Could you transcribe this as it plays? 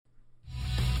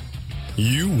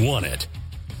You want it.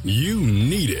 You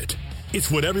need it.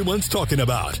 It's what everyone's talking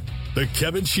about. The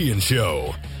Kevin Sheehan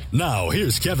Show. Now,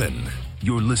 here's Kevin.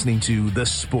 You're listening to The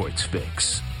Sports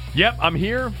Fix. Yep, I'm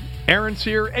here. Aaron's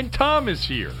here. And Tom is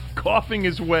here, coughing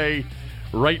his way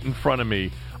right in front of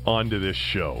me onto this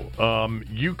show.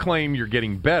 You claim you're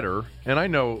getting better, and I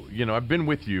know, I've been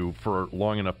with you for a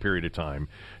long enough period of time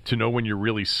to know when you're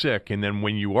really sick, and then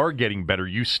when you are getting better,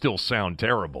 you still sound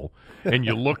terrible, and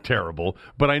you look terrible,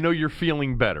 but I know you're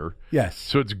feeling better. Yes.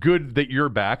 So it's good that you're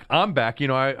back. I'm back.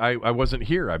 I wasn't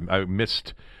here. I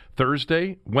missed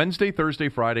Wednesday, Thursday,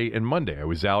 Friday, and Monday. I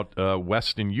was out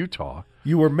west in Utah.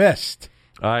 You were missed.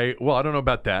 I don't know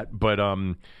about that, but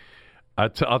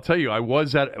I'll tell you, I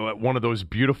was at one of those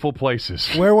beautiful places.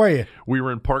 Where were you? We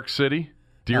were in Park City,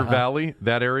 Deer Valley,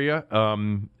 that area,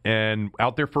 and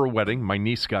out there for a wedding. My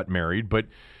niece got married, but,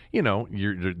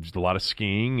 there's a lot of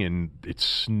skiing, and it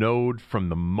snowed from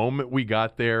the moment we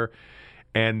got there,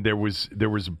 and there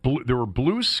were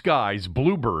blue skies,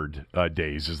 bluebird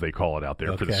days, as they call it out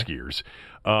there for the skiers.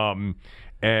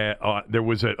 There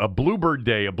was a bluebird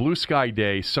day, a blue sky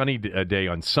day, sunny day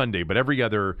on Sunday, but every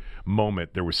other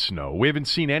moment there was snow. We haven't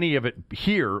seen any of it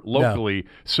here locally,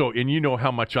 and you know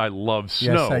how much I love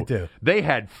snow. Yes, I do. They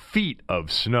had feet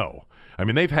of snow. I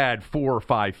mean, they've had 4 or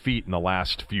 5 feet in the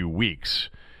last few weeks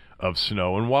of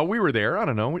snow. And while we were there, I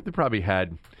don't know, they probably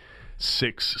had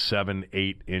 6, 7,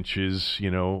 8 inches,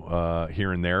 here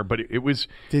and there. But it was...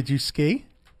 Did you ski?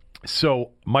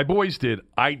 So my boys did.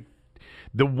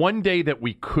 The one day that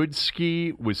we could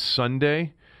ski was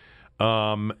Sunday,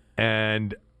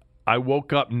 and I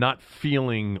woke up not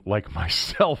feeling like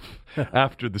myself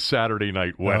after the Saturday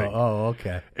night wedding. Oh,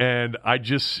 okay. And I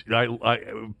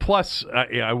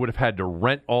would have had to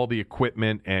rent all the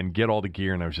equipment and get all the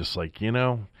gear, and I was just like,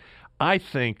 I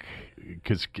think,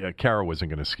 because Kara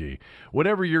wasn't going to ski,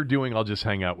 whatever you're doing, I'll just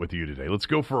hang out with you today. Let's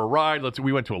go for a ride.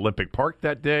 We went to Olympic Park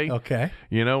that day. Okay.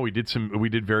 We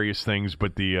did various things,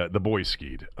 but the boys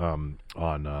skied on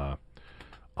that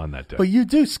day. But you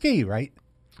do ski, right?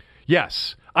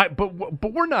 Yes.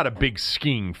 But we're not a big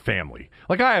skiing family.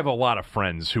 Like, I have a lot of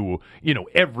friends who,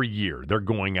 every year they're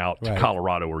going out to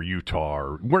Colorado or Utah.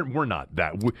 Or we're not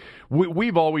that.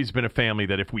 We've always been a family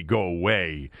that if we go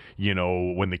away,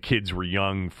 when the kids were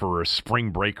young for a spring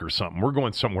break or something, we're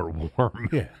going somewhere warm.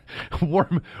 Yeah.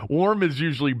 Warm is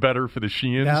usually better for the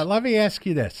Sheehan's. Now, let me ask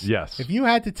you this. Yes. If you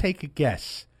had to take a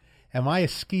guess, am I a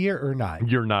skier or not?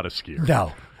 You're not a skier.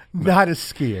 No, not a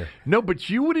skier. No, but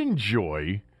you would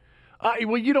enjoy...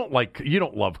 you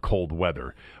don't love cold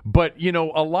weather, but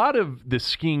a lot of the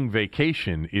skiing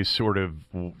vacation is sort of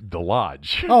the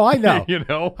lodge. Oh, I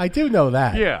know. I do know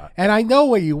that. Yeah, and I know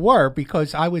where you were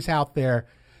because I was out there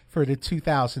for the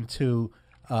 2002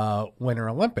 Winter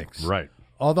Olympics. Right.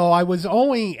 Although I was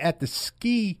only at the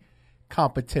ski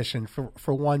competition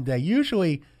for one day.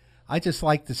 Usually, I just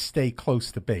like to stay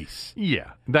close to base.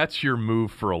 Yeah, that's your move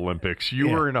for Olympics. You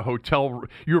were in a hotel.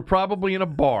 You were probably in a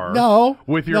bar.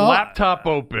 With your laptop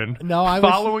open. I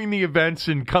following the events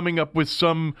and coming up with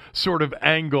some sort of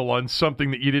angle on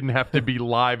something that you didn't have to be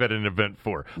live at an event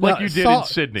for, like you did in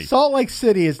Sydney. Salt Lake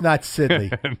City is not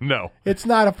Sydney. No, it's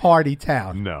not a party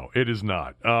town. No, it is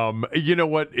not. You know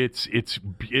what? It's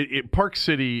Park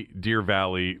City, Deer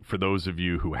Valley. For those of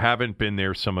you who haven't been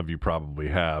there, some of you probably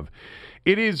have.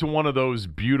 It is one of those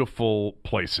beautiful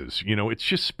places. It's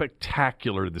just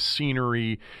spectacular, the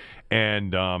scenery,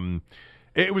 and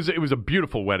it was a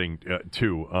beautiful wedding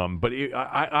too. But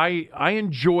I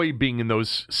enjoy being in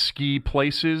those ski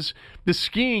places. The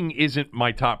skiing isn't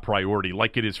my top priority,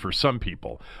 like it is for some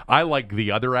people. I like the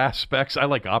other aspects. I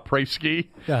like après ski,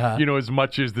 as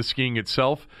much as the skiing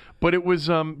itself. But it was,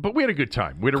 but we had a good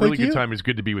time. We had a really good time. It was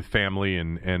good to be with family,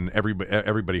 and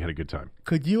everybody had a good time.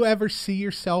 Could you ever see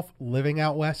yourself living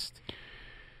out west?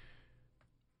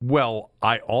 Well,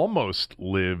 I almost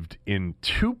lived in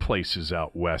 2 places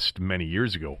out west many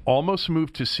years ago. Almost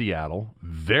moved to Seattle,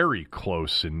 very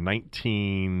close in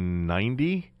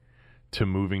 1990 to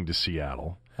moving to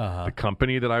Seattle. The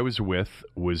company that I was with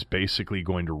was basically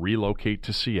going to relocate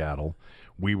to Seattle.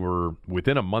 We were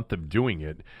within a month of doing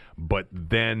it, but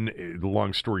then, the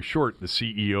long story short, the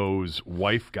CEO's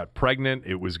wife got pregnant.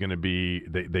 It was going to be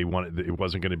they wanted it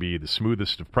wasn't going to be the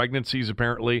smoothest of pregnancies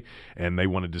apparently, and they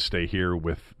wanted to stay here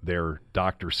with their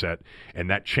doctor set, and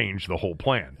that changed the whole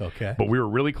plan. Okay, but we were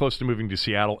really close to moving to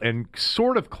Seattle and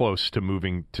sort of close to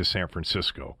moving to San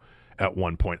Francisco. At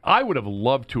one point, I would have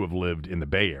loved to have lived in the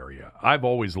Bay Area. I've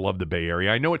always loved the Bay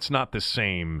Area. I know it's not the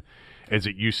same as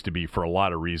it used to be for a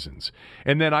lot of reasons.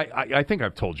 And then I think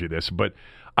I've told you this, but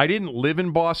I didn't live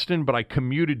in Boston, but I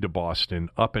commuted to Boston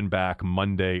up and back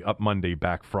Monday,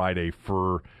 back Friday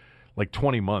for like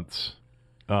 20 months.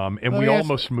 And Let we me ask-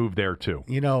 almost moved there too.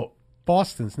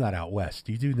 Boston's not out west.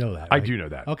 You do know that, I right? do know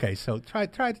that. Okay, so try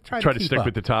to keep stick up.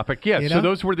 with the topic. Yeah, You so know?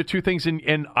 those were the two things,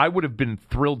 and I would have been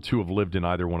thrilled to have lived in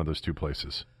either one of those two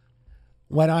places.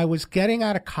 When I was getting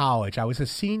out of college, I was a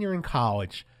senior in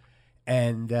college,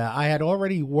 and I had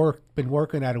already been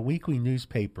working at a weekly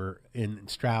newspaper in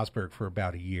Stroudsburg for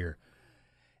about a year.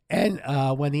 And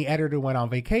when the editor went on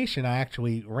vacation, I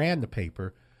actually ran the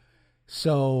paper.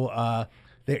 So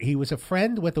he was a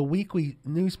friend with a weekly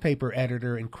newspaper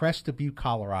editor in Crested Butte,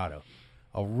 Colorado,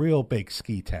 a real big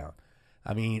ski town.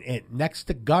 I mean, next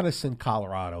to Gunnison,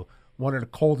 Colorado, one of the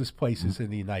coldest places in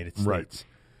the United States. Right.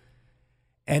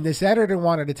 And this editor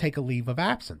wanted to take a leave of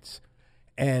absence,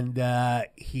 and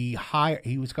he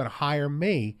was going to hire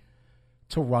me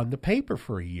to run the paper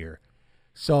for a year.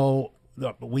 So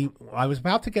I was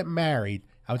about to get married.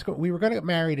 We were going to get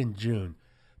married in June,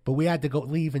 but we had to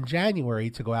leave in January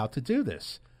to go out to do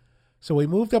this. So we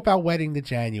moved up our wedding to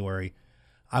January.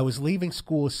 I was leaving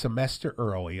school a semester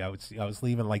early. I was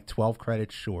leaving like 12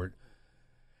 credits short,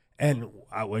 and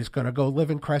I was going to go live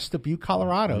in Crested Butte,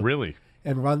 Colorado. Really?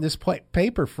 And run this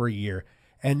paper for a year.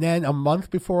 And then a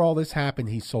month before all this happened,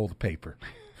 he sold the paper.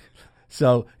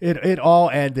 So it all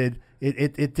ended.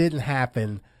 It didn't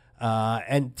happen.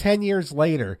 And 10 years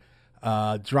later,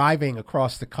 driving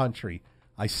across the country,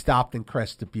 I stopped in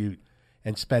Crested Butte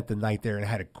and spent the night there and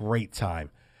had a great time.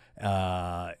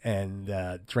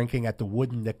 And drinking at the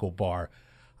Wooden Nickel Bar.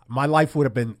 My life would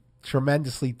have been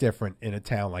tremendously different in a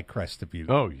town like Crested Butte.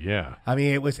 Oh, yeah. I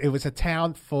mean, it was a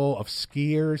town full of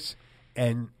skiers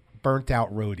and burnt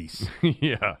out roadies.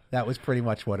 Yeah. That was pretty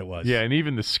much what it was. Yeah, and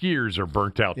even the skiers are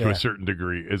burnt out to Yeah. a certain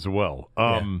degree as well.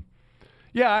 I mean,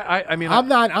 I'm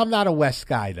not a West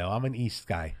guy though. I'm an East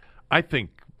guy. I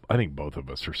think both of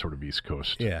us are sort of East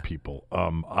Coast people.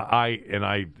 I'm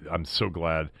so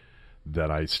glad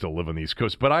that I still live on the East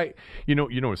Coast. But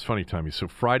it's funny, Tommy. So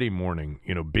Friday morning,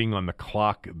 being on the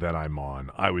clock that I'm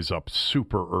on, I was up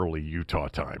super early Utah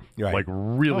time, Right. like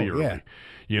really early.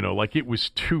 Yeah. Like it was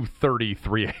 2:30,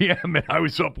 3 a.m. and I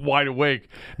was up wide awake,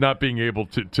 not being able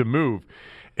to move.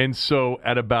 And so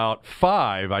at about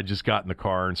 5, I just got in the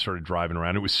car and started driving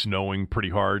around. It was snowing pretty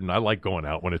hard, and I like going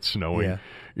out when it's snowing,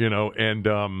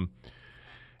 and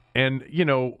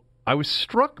I was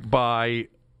struck by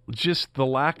just the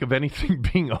lack of anything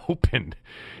being opened.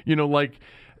 Like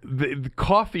the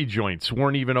coffee joints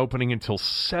weren't even opening until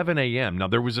 7 a.m. Now,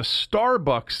 there was a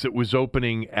Starbucks that was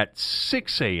opening at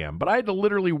 6 a.m., but I had to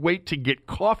literally wait to get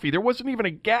coffee. There wasn't even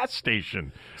a gas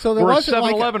station. So there or wasn't a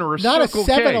 7-Eleven or a not Circle a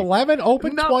K. 7-Eleven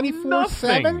open Not- 24/7.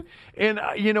 nothing. And,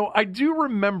 I do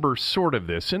remember sort of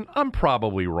this, and I'm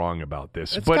probably wrong about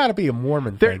this. It's but got to be a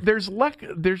Mormon thing. there's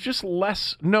just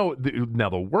less. No, now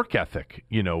the work ethic,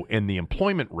 and the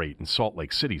employment rate in Salt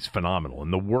Lake City is phenomenal,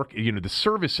 and the work, the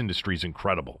service industry is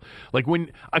incredible. Like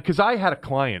because I had a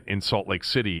client in Salt Lake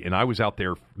City, and I was out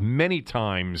there many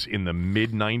times in the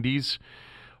mid '90s.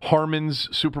 Harmon's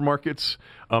supermarkets.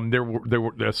 There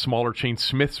were a smaller chain.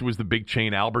 Smith's was the big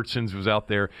chain. Albertsons was out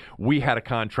there. We had a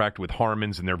contract with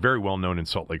Harmon's, and they're very well known in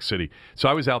Salt Lake City. So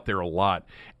I was out there a lot,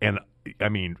 and I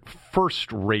mean,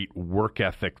 first-rate work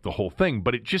ethic, the whole thing.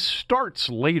 But it just starts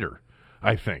later,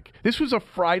 I think. This was a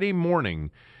Friday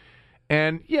morning,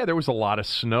 and yeah, there was a lot of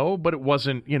snow, but it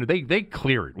wasn't. They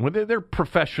clear it. Well, they're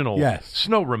professional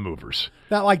snow removers.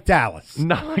 Not like Dallas.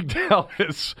 Not like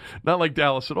Dallas. Not like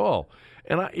Dallas at all.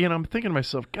 And I'm thinking to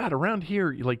myself, God, around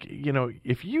here,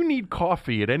 if you need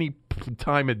coffee at any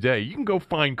time of day, you can go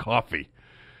find coffee.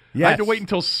 Yes. I had to wait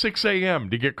until 6 a.m.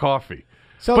 to get coffee.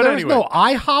 So But there was anyway. no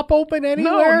IHOP open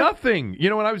anywhere? No, nothing.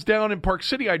 When I was down in Park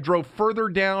City, I drove further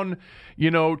down,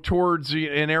 towards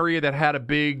an area that had a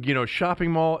big,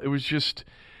 shopping mall. It was just,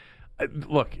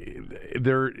 look,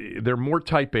 there are more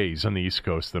type A's on the East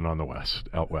Coast than on the West,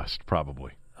 out West,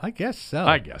 probably. I guess so.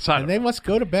 I guess. I don't and they know. must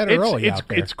go to bed early out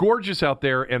there. It's gorgeous out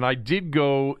there, and I did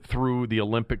go through the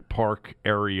Olympic Park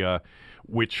area,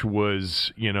 which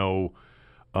was, down.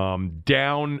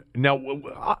 Now,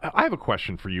 I have a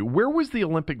question for you. Where was the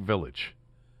Olympic Village?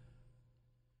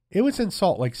 It was in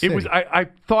Salt Lake City. It was. I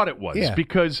thought it was Yeah.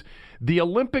 because the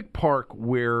Olympic Park,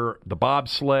 where the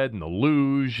bobsled and the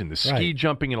luge and the ski Right.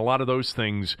 jumping and a lot of those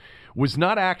things, was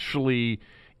not actually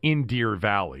in Deer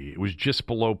Valley. It was just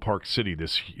below Park City,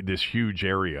 this huge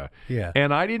area. Yeah.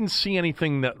 And I didn't see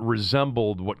anything that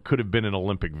resembled what could have been an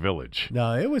Olympic Village.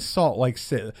 No, it was Salt Lake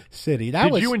City.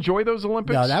 Did you enjoy those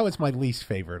Olympics? No, that was my least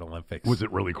favorite Olympics. Was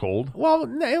it really cold? Well,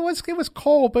 no, it was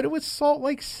cold, but it was Salt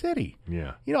Lake City.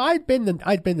 Yeah. I'd been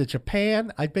to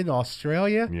Japan. I'd been to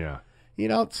Australia. Yeah.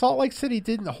 Salt Lake City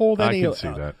didn't hold I any can see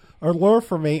that. allure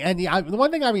for me. And the one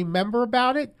thing I remember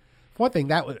about it For one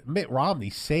thing, Mitt Romney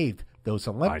saved those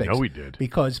Olympics. I know he did.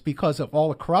 Because of all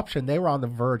the corruption, they were on the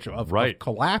verge of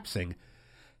collapsing.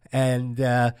 And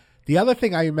the other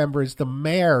thing I remember is the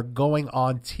mayor going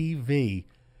on TV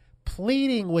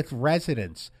pleading with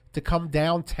residents to come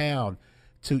downtown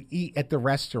to eat at the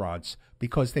restaurants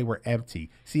because they were empty.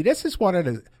 See, this is one of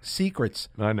the secrets.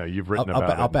 I know you've written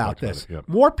about this. Yep.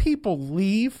 More people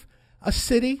leave a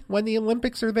city when the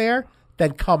Olympics are there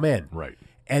than come in. Right.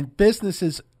 And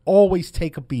businesses always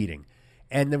take a beating.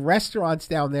 And the restaurants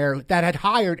down there that had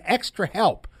hired extra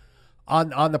help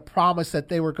on the promise that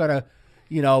they were going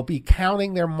to, be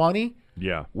counting their money,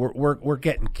 we're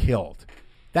getting killed.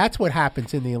 That's what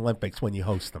happens in the Olympics when you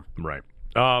host them. Right.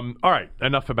 All right.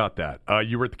 Enough about that.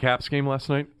 You were at the Caps game last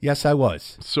night? Yes, I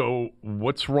was. So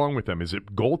what's wrong with them? Is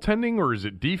it goaltending or is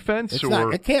it defense? It's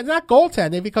not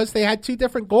goaltending because they had two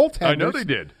different goaltenders. I know they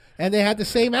did. And they had the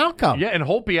same outcome. Yeah, and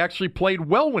Holtby actually played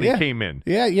well when he came in.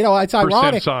 Yeah, it's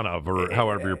ironic. Samsonov, or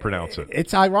however you pronounce it.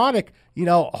 It's ironic.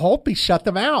 Holtby shut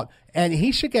them out. And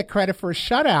he should get credit for a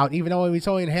shutout, even though he was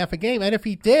only in half a game. And if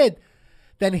he did,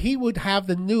 then he would have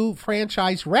the new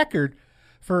franchise record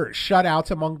for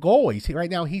shutouts among goalies. Right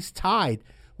now, he's tied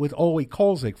with Ole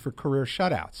Kolzig for career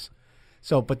shutouts.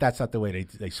 But that's not the way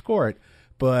they score it.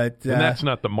 But and that's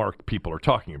not the mark people are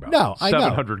talking about. No, I know.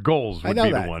 700 goals would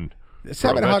be the one.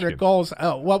 700 goals.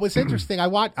 What was interesting,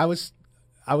 I was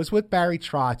with Barry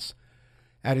Trotz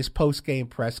at his post-game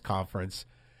press conference,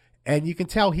 and you can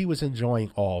tell he was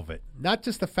enjoying all of it. Not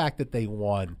just the fact that they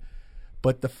won,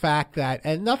 but the fact that,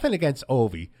 and nothing against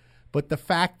Ovi, but the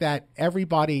fact that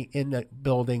everybody in the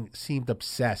building seemed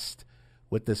obsessed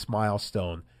with this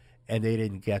milestone, and they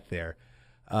didn't get there.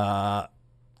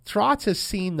 Trotz has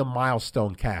seen the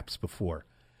milestone caps before.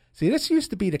 See, this used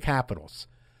to be the Capitals.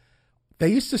 They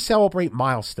used to celebrate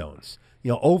milestones.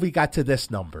 Ovi got to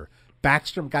this number.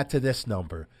 Backstrom got to this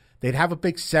number. They'd have a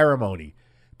big ceremony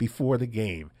before the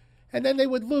game. And then they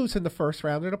would lose in the first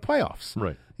round of the playoffs.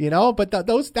 Right. But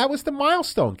that was the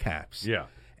milestone caps. Yeah.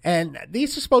 And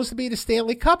these are supposed to be the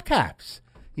Stanley Cup caps.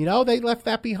 They left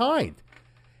that behind.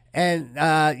 And,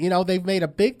 they've made a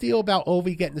big deal about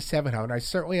Ovi getting to 700. I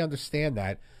certainly understand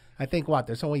that. I think,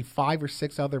 there's only 5 or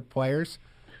 6 other players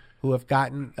who have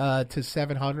gotten to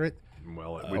 700.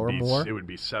 Well, it would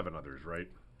be 7 others, right?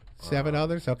 7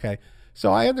 others? Okay.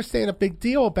 So I understand a big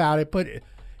deal about it, but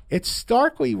it's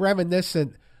starkly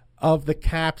reminiscent of the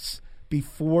Caps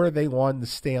before they won the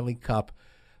Stanley Cup,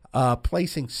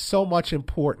 placing so much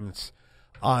importance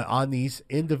on these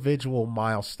individual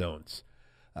milestones.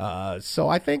 So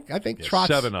I think Trotz,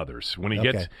 7 others. When he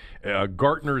gets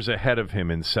Gartner's ahead of him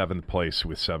in 7th place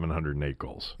with 708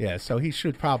 goals. Yeah, so he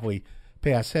should probably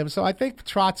pass him. So I think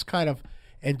Trotz kind of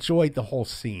enjoyed the whole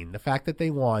scene, the fact that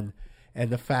they won and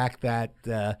the fact that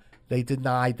they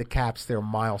denied the Caps their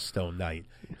milestone night,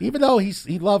 even though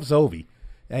he loves Ovi.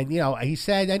 And, he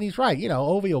said, and he's right,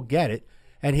 Ovi will get it.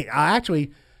 And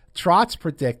Trotz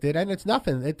predicted, and it's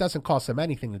nothing, it doesn't cost him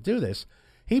anything to do this.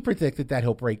 He predicted that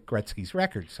he'll break Gretzky's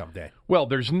record someday. Well,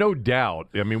 there's no doubt.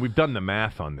 I mean, we've done the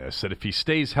math on this, that if he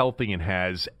stays healthy and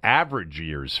has average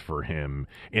years for him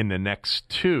in the next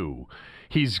 2,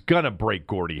 he's going to break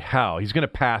Gordie Howe. He's going to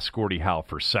pass Gordie Howe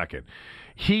for second.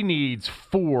 He needs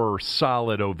 4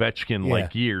 solid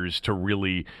Ovechkin-like years to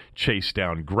really chase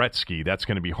down Gretzky. That's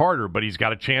going to be harder, but he's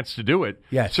got a chance to do it.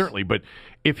 Yes. Certainly. But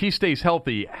if he stays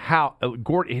healthy,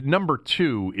 number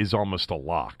 2 is almost a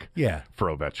lock for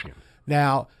Ovechkin.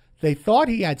 Now, they thought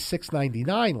he had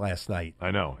 699 last night.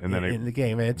 I know. And then in the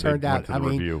game, and it turned out,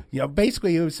 review.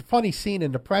 Basically it was a funny scene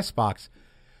in the press box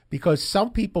because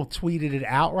some people tweeted it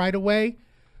out right away,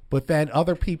 but then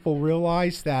other people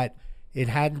realized that it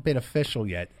hadn't been official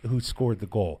yet who scored the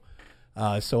goal.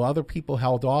 So other people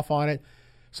held off on it.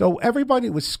 So everybody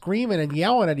was screaming and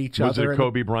yelling at each other. Was it a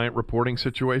Kobe Bryant reporting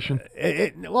situation?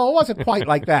 It wasn't quite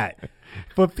like that.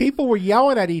 But people were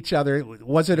yelling at each other.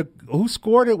 Who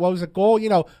scored it? What was a goal?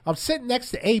 I'm sitting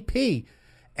next to AP,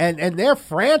 and they're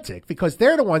frantic because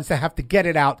they're the ones that have to get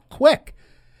it out quick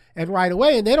and right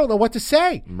away, and they don't know what to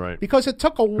say. Right. Because it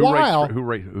took a while. Who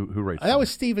writes that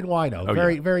was Stephen Wino,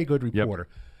 very good reporter.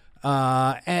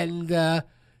 Yep.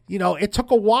 It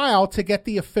took a while to get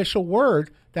the official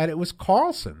word that it was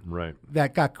Carlson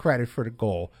that got credit for the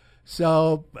goal.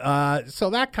 So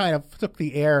that kind of took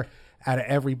the air out of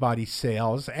everybody's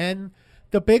sails. And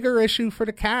the bigger issue for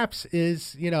the Caps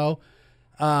is, they're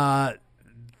not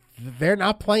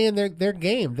playing their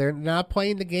game. They're not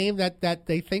playing the game that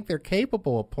they think they're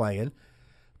capable of playing.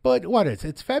 But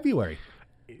it's February.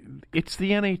 it's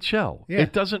the NHL. Yeah.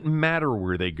 It doesn't matter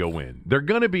where they go in. They're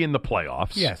going to be in the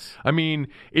playoffs. Yes. I mean,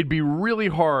 it'd be really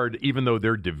hard, even though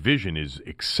their division is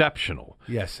exceptional.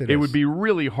 Yes, it would be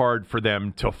really hard for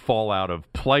them to fall out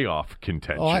of playoff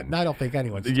contention. Oh, I don't think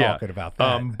anyone's talking about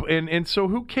that. And so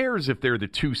who cares if they're the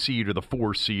 2 seed or the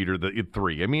 4 seed or the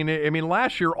 3? I mean,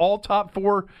 last year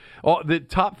the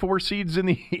top 4 seeds in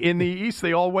the East,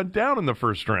 they all went down in the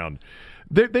first round.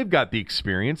 They've got the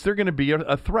experience. They're going to be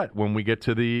a threat when we get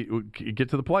to the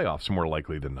playoffs, more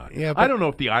likely than not. Yeah, I don't know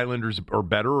if the Islanders are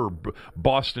better or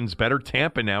Boston's better.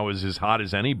 Tampa now is as hot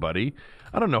as anybody.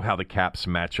 I don't know how the Caps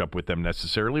match up with them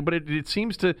necessarily, but it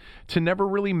seems to never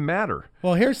really matter.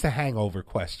 Well, here's the hangover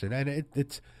question, and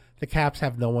it's the Caps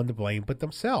have no one to blame but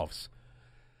themselves.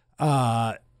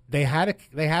 They had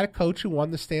a coach who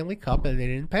won the Stanley Cup, and they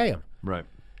didn't pay him. Right.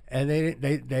 And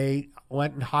they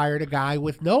went and hired a guy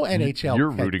with no NHL.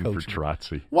 You're head rooting for coaching.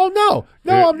 Trotzy. Well, no,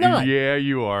 I'm not. Yeah,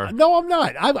 you are. No, I'm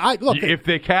not. I look. If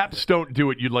the Caps don't do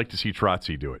it, you'd like to see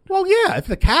Trotzy do it. Well, yeah. If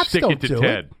the Caps Stick don't it to do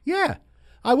Ted. it, yeah,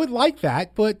 I would like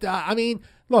that. But I mean,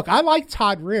 look, I like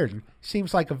Todd Reardon.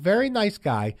 Seems like a very nice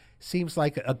guy. Seems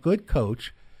like a good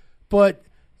coach. But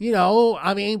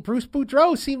I mean, Bruce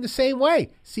Boudreau seemed the same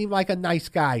way. Seemed like a nice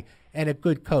guy and a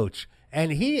good coach. And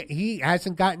he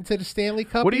hasn't gotten to the Stanley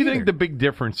Cup. What do you either. think the big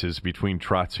differences between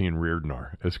Trotzy and Reardon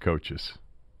are as coaches?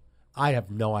 I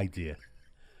have no idea.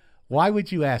 Why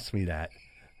would you ask me that?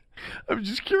 I'm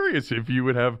just curious if you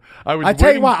would have. I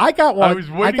tell you what, I got one. I was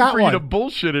waiting for you to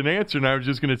bullshit an answer, and I was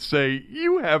just going to say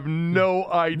you have no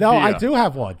idea. No, I do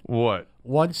have one. What?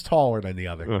 One's taller than the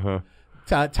other. Uh-huh.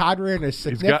 Todd Reardon is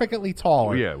significantly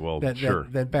taller. Yeah, well, than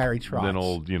Barry Trotz. Than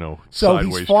old, so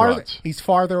sideways Trotz. He's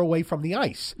farther away from the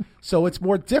ice, so it's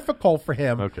more difficult for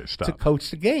him to coach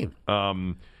the game.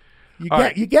 You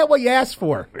You get what you asked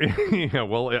for. Yeah,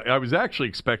 well, I was actually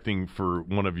expecting for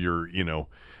one of your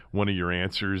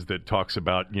answers that talks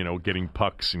about getting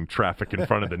pucks and traffic in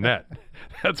front of the net.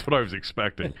 That's what I was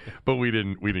expecting, but we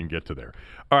didn't get to there.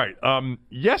 All right,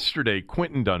 yesterday,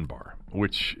 Quinton Dunbar,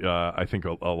 which I think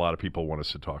a lot of people want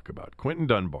us to talk about. Quinton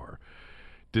Dunbar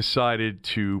decided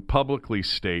to publicly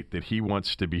state that he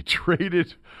wants to be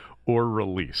traded or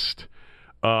released.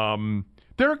 There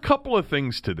are a couple of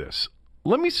things to this.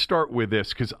 Let me start with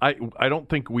this because I don't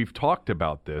think we've talked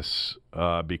about this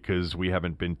because we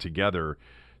haven't been together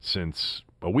since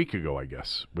a week ago, I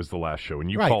guess, was the last show.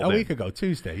 And you called in. A week ago,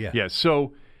 Tuesday, yeah. Yeah,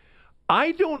 so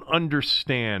I don't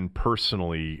understand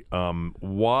personally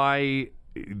why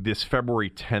this February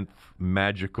 10th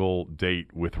magical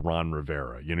date with Ron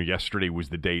Rivera. Yesterday was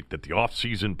the date that the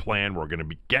offseason plan, we're going to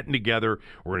be getting together,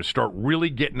 we're going to start really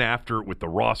getting after it with the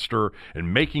roster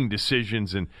and making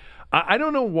decisions. And I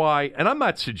don't know why, and I'm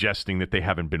not suggesting that they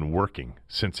haven't been working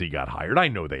since he got hired. I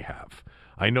know they have.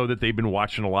 I know that they've been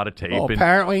watching a lot of tape and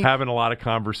having a lot of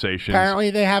conversations.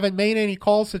 Apparently they haven't made any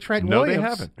calls to Trent Williams. No, they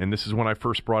haven't. And this is when I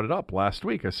first brought it up last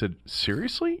week. I said,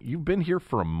 seriously? You've been here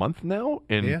for a month now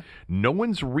and no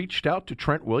one's reached out to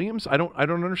Trent Williams? I don't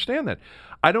understand that.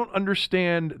 I don't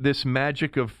understand this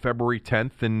magic of February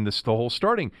 10th and the whole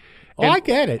starting. Oh, I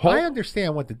get it. I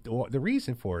understand what the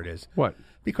reason for it is. What?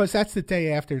 Because that's the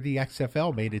day after the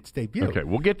XFL made its debut. Okay,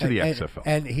 we'll get to the XFL.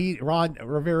 And Ron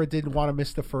Rivera didn't want to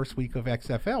miss the first week of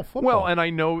XFL football. Well, and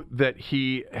I know that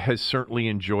he has certainly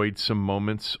enjoyed some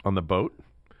moments on the boat.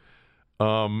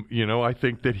 I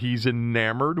think that he's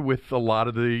enamored with a lot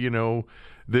of the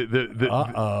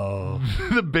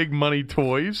the big money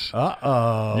toys.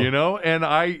 And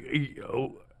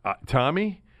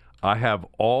Tommy, I have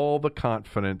all the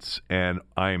confidence, and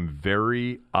I'm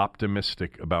very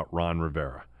optimistic about Ron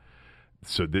Rivera.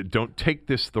 So don't take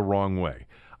this the wrong way.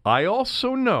 I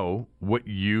also know what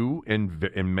you and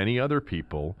many other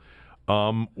people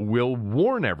will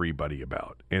warn everybody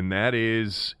about, and that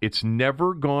is it's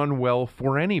never gone well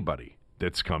for anybody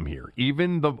that's come here,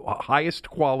 even the highest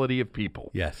quality of people.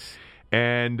 Yes.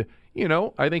 And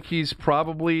I think he's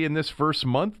probably in this first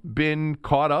month been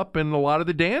caught up in a lot of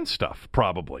the Dan stuff,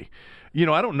 probably.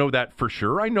 I don't know that for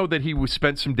sure. I know that he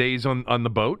spent some days on the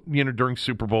boat, during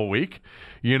Super Bowl week,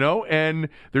 and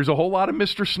there's a whole lot of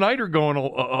Mr. Snyder going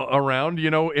around,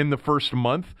 in the first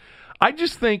month. I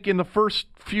just think in the first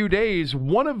few days,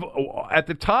 at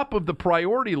the top of the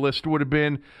priority list would have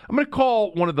been, I'm going to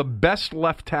call one of the best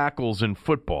left tackles in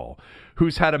football,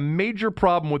 who's had a major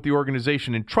problem with the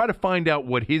organization, and try to find out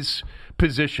what his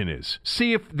position is.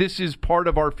 See if this is part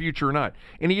of our future or not.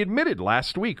 And he admitted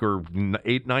last week or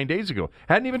 8-9 days ago,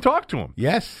 hadn't even talked to him.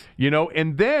 Yes.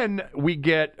 And then we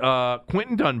get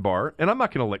Quinton Dunbar, and I'm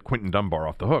not going to let Quinton Dunbar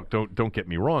off the hook. Don't get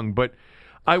me wrong, but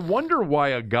I wonder why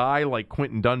a guy like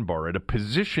Quinton Dunbar at a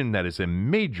position that is a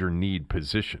major need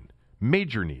position,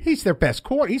 Major need. He's their best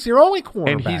corner. He's their only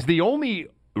cornerback. And he's the only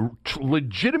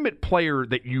legitimate player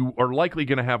that you are likely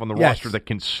going to have on the roster that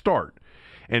can start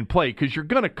and play, because you're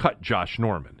going to cut Josh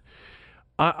Norman.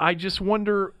 I just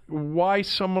wonder why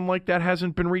someone like that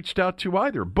hasn't been reached out to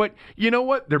either. But you know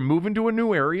what? They're moving to a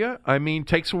new area. I mean, it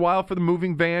takes a while for the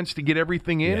moving vans to get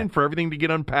everything in and for everything to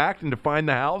get unpacked and to find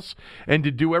the house and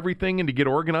to do everything and to get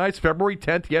organized. February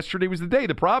 10th, yesterday was the day.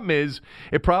 The problem is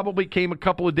it probably came a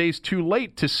couple of days too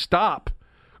late to stop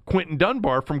Quinton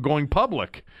Dunbar from going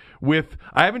public with,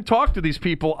 I haven't talked to these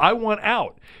people, I want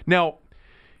out. Now,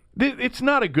 it's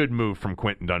not a good move from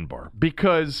Quinton Dunbar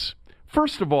because,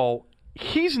 first of all,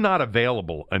 he's not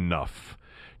available enough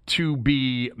to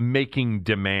be making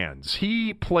demands.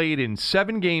 He played in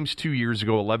 7 games 2 years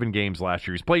ago, 11 games last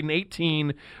year. He's played in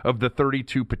 18 of the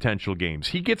 32 potential games.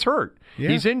 He gets hurt. Yeah.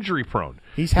 He's injury prone.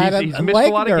 He's missed a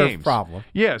lot of games. Problem.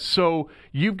 Yeah, so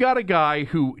you've got a guy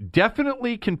who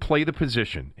definitely can play the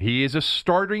position. He is a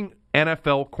starting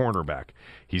NFL cornerback.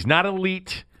 He's not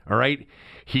elite, all right?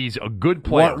 He's a good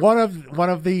player. One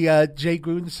of the Jay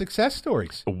Gruden success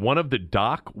stories. One of the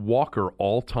Doc Walker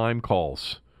all-time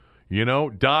calls. You know,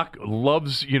 Doc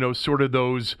loves, sort of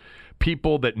those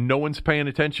people that no one's paying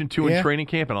attention to in training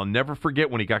camp. And I'll never forget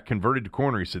when he got converted to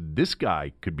corner, he said, this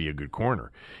guy could be a good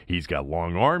corner. He's got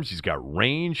long arms. He's got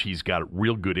range. He's got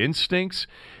real good instincts.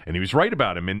 And he was right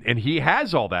about him. And he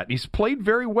has all that. He's played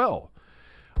very well.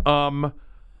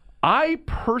 I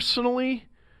personally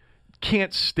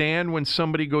can't stand when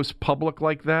somebody goes public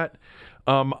like that.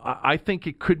 I think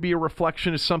it could be a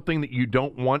reflection of something that you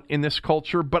don't want in this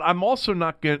culture, but I'm also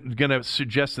not going to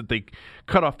suggest that they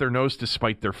cut off their nose to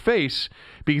spite their face,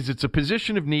 because it's a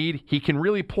position of need. He can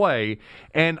really play,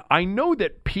 and I know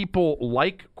that people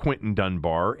like Quinton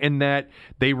Dunbar and that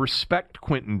they respect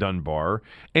Quinton Dunbar,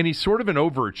 and he's sort of an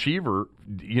overachiever,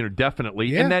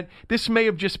 definitely, and that this may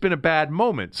have just been a bad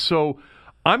moment. So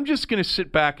I'm just going to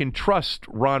sit back and trust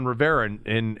Ron Rivera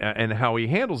and how he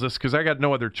handles this, because I got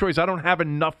no other choice. I don't have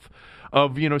enough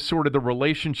of, sort of the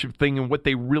relationship thing and what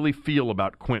they really feel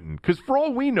about Quinton. Because for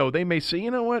all we know, they may say,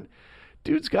 you know what,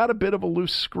 dude's got a bit of a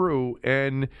loose screw,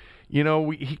 and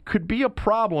he could be a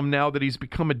problem now that he's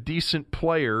become a decent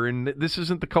player, and this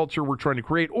isn't the culture we're trying to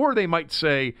create. Or they might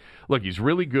say, look, he's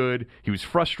really good. He was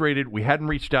frustrated. We hadn't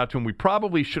reached out to him. We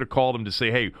probably should have called him to say,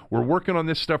 hey, we're working on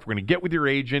this stuff. We're going to get with your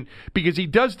agent, because he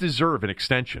does deserve an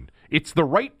extension. It's the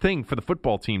right thing for the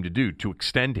football team to do, to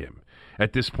extend him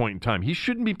at this point in time. He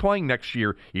shouldn't be playing next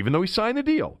year, even though he signed the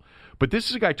deal. But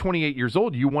this is a guy 28 years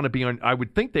old. You want to be on, I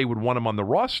would think they would want him on the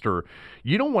roster.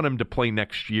 You don't want him to play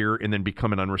next year and then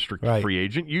become an unrestricted free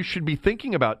agent. You should be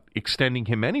thinking about extending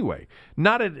him anyway.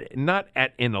 Not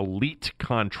at an elite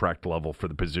contract level for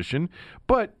the position,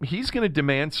 but he's going to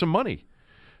demand some money.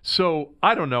 So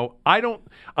I don't know.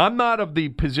 I'm not of the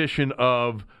position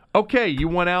of, okay, you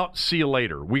went out, see you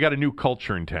later. We got a new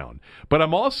culture in town. But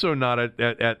I'm also not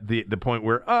at the point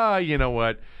where, you know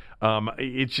what?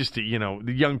 It's just, the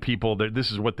young people,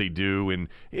 this is what they do, and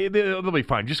they'll be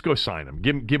fine. Just go sign him.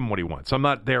 Give him what he wants. I'm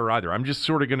not there either. I'm just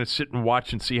sort of going to sit and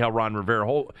watch and see how Ron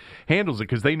Rivera handles it,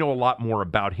 because they know a lot more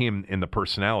about him and the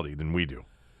personality than we do.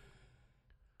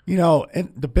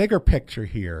 And the bigger picture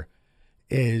here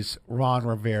is Ron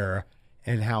Rivera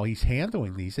and how he's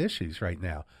handling these issues right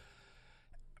now.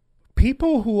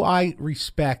 People who I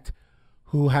respect,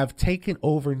 who have taken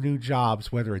over new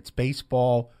jobs, whether it's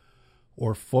baseball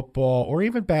or football or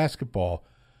even basketball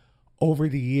over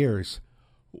the years,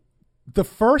 the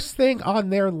first thing on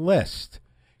their list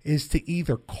is to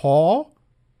either call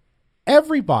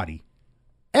everybody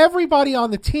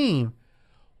on the team,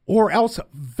 or else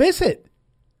visit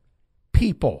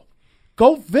people.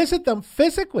 Go visit them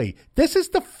physically. This is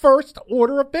the first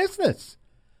order of business.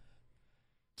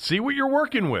 See what you're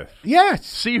working with. Yes.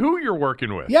 See who you're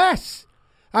working with. Yes.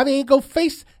 I mean, go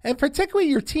face, and particularly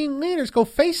your team leaders, go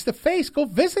face to face. Go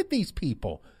visit these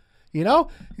people. Tell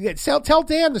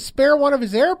Dan to spare one of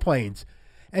his airplanes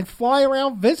and fly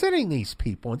around visiting these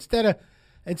people instead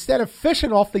of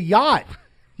fishing off the yacht.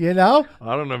 I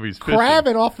don't know if he's fishing.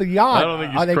 Crabbing off the yacht. I don't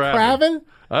think he's Are they crabbing?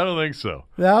 I don't think so.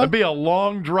 No? That'd be a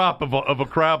long drop of a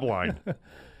crab line.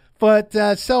 But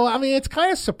so I mean, it's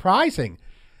kind of surprising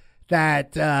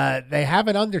that they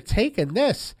haven't undertaken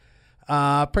this.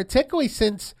 Particularly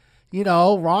since,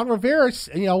 Ron Rivera,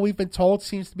 we've been told,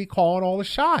 seems to be calling all the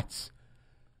shots.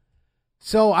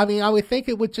 So, I mean, I would think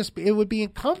it would be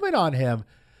incumbent on him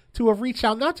to have reached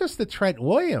out, not just to Trent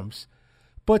Williams,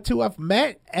 but to have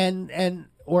met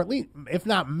or at least, if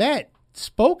not met,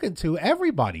 spoken to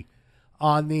everybody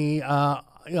on the,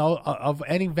 of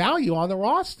any value on the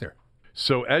roster.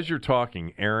 So as you're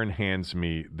talking, Aaron hands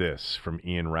me this from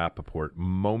Ian Rappaport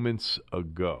moments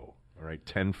ago, all right,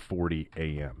 10:40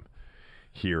 a.m.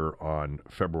 here on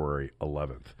February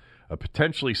 11th. A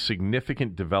potentially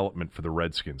significant development for the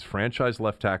Redskins. Franchise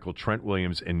left tackle Trent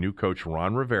Williams and new coach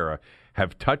Ron Rivera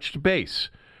have touched base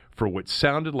for what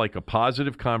sounded like a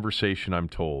positive conversation, I'm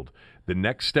told. The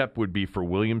next step would be for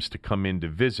Williams to come in to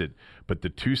visit, but the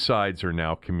two sides are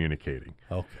now communicating.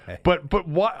 Okay. But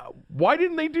why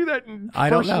didn't they do that in I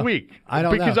don't first know. week? I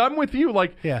don't know. Because I'm with you.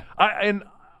 Like, Yeah.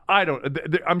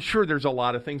 I'm sure there's a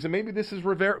lot of things, and maybe this is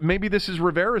Rivera. Maybe this is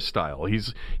Rivera's style.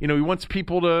 He's, he wants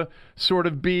people to sort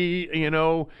of be,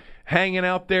 hanging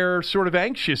out there, sort of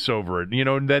anxious over it.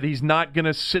 That he's not going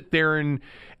to sit there and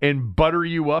butter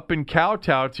you up and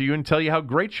kowtow to you and tell you how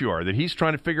great you are. That he's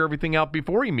trying to figure everything out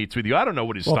before he meets with you. I don't know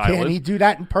what his style is. Can he do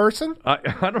that in person? I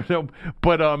don't know,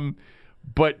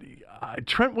 but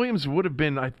Trent Williams would have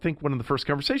been, I think, one of the first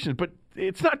conversations. But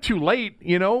it's not too late,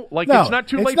 No, it's not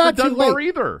too late for Dunbar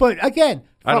either. But again,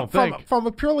 I don't think. From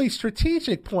a purely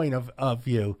strategic point of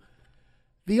view,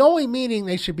 the only meeting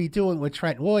they should be doing with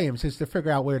Trent Williams is to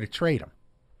figure out where to trade him.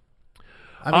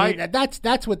 I mean,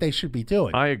 that's what they should be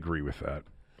doing. I agree with that.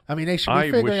 I mean, they should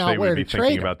be figuring out where to trade him. I wish they would be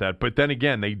thinking about that. But then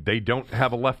again, they don't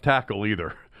have a left tackle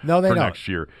either. No, they for don't. Next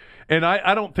year. And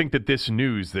I don't think that this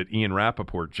news that Ian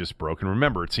Rappaport just broke, and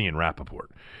remember, it's Ian Rappaport.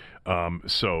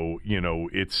 So,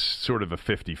 it's sort of a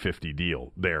 50-50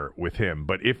 deal there with him.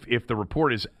 But if the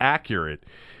report is accurate,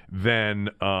 then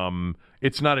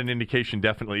it's not an indication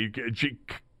definitely.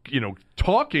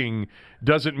 Talking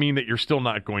doesn't mean that you're still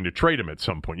not going to trade him at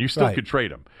some point. You still could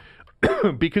trade him.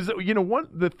 Because,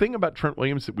 the thing about Trent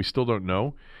Williams that we still don't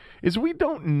know is we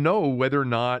don't know whether or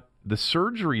not the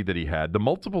surgery that he had, the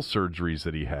multiple surgeries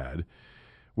that he had,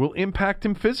 will impact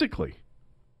him physically.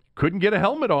 Couldn't get a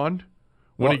helmet on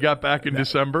when he got back in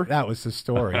December. That was the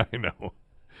story. I know.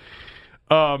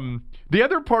 The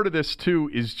other part of this,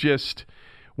 too, is just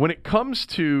when it comes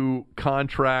to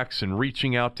contracts and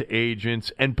reaching out to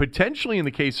agents, and potentially in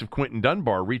the case of Quinton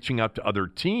Dunbar, reaching out to other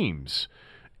teams,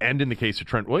 and in the case of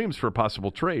Trent Williams for a possible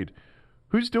trade,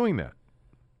 who's doing that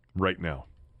right now?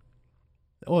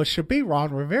 Well, it should be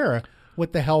Ron Rivera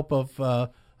with the help of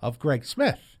Greg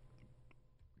Smith.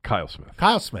 Kyle Smith.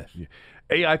 Kyle Smith.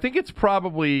 Yeah, I think it's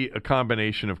probably a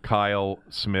combination of Kyle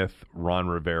Smith, Ron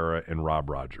Rivera, and Rob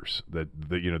Rogers. The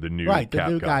new the new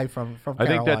guy from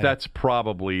Carolina. I think that's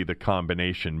probably the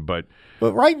combination. But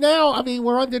right now, I mean,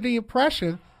 we're under the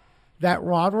impression that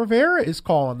Ron Rivera is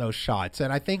calling those shots,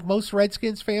 and I think most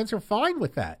Redskins fans are fine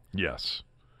with that. Yes.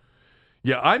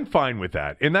 Yeah, I'm fine with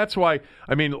that. And that's why,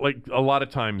 I mean, like a lot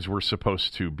of times we're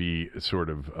supposed to be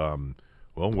sort of,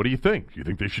 well, what do you think? Do you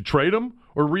think they should trade him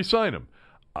or re-sign him?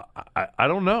 I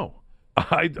don't know.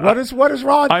 What does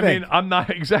Ron think? I mean, I'm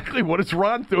not exactly what does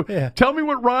Ron think. Yeah. Tell me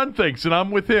what Ron thinks, and I'm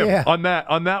with him on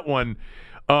that one.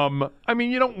 I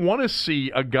mean, you don't want to see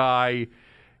a guy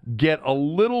get a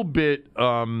little bit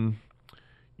of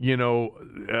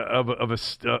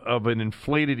an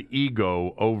inflated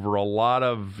ego over a lot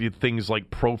of things like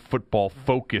Pro Football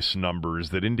Focus numbers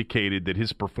that indicated that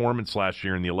his performance last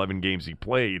year in the 11 games he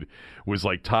played was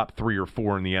like top 3 or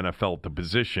 4 in the NFL at the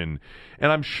position.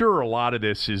 And I'm sure a lot of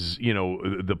this is,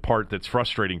 the part that's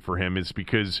frustrating for him is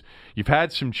because you've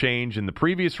had some change in the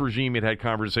previous regime you'd had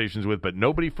conversations with, but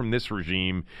nobody from this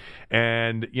regime.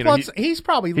 And, he's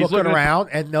probably looking around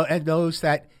and knows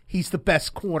that he's the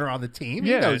best corner on the team.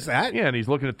 He knows that. Yeah, and he's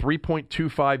looking at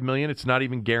 $3.25 million. It's not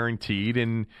even guaranteed,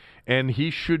 and he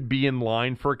should be in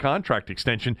line for a contract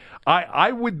extension.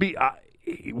 I would be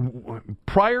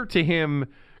prior to him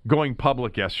going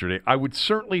public yesterday, I would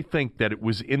certainly think that it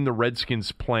was in the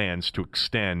Redskins' plans to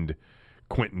extend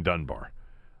Quinton Dunbar.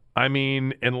 I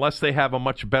mean, unless they have a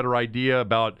much better idea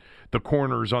about the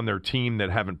corners on their team that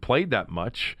haven't played that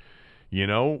much,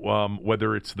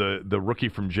 whether it's the rookie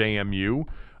from JMU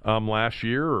last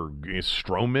year, or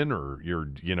Stroman,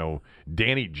 or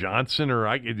Danny Johnson, or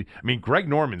I mean, Greg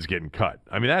Norman's getting cut.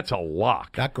 I mean, that's a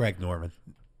lock. Not Greg Norman.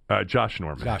 Josh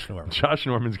Norman. Josh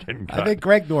Norman's getting cut. I think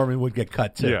Greg Norman would get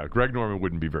cut too. Yeah, Greg Norman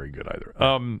wouldn't be very good either.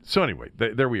 So anyway,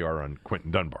 there we are on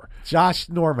Quinton Dunbar. Josh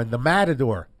Norman, the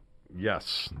Matador.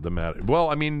 Yes, the Matador. Well,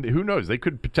 I mean, who knows? They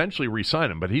could potentially re-sign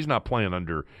him, but he's not playing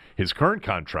under his current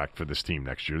contract for this team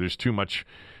next year. There's too much.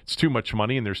 It's too much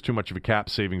money, and there's too much of a cap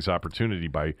savings opportunity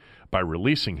by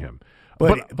releasing him.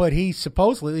 But he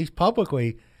supposedly, at least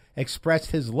publicly,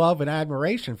 expressed his love and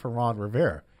admiration for Ron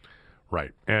Rivera.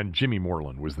 Right, and Jimmy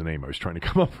Moreland was the name I was trying to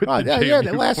come up with.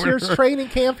 The last year's training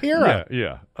camp hero.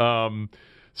 Yeah.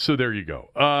 So there you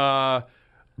go.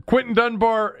 Quinton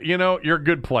Dunbar, you're a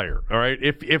good player. All right,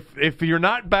 if you're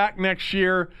not back next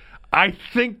year, I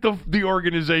think the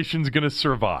organization's going to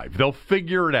survive. They'll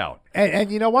figure it out.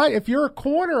 And you know what? If you're a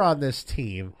corner on this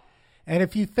team, and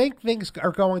if you think things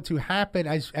are going to happen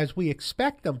as we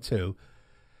expect them to,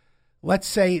 let's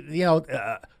say,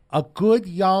 a good,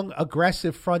 young,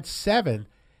 aggressive front seven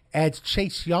adds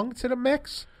Chase Young to the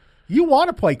mix, you want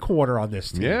to play corner on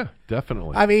this team. Yeah,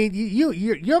 definitely. I mean,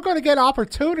 you're going to get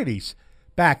opportunities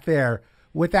back there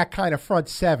with that kind of front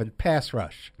seven pass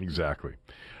rush. Exactly.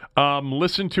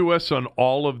 Listen to us on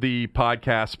all of the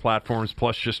podcast platforms,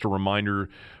 plus just a reminder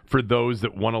for those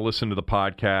that want to listen to the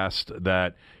podcast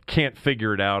that can't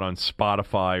figure it out on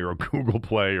Spotify or Google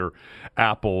Play or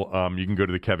Apple, you can go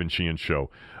to the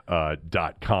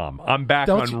KevinSheehanShow.com. I'm back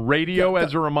on radio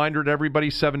as a reminder to everybody,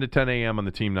 7 to 10 a.m. on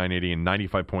the Team 980 and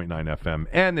 95.9 FM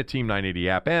and the Team 980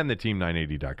 app and the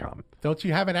Team980.com. Don't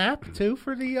you have an app, too,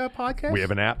 for the podcast? We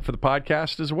have an app for the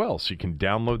podcast as well, so you can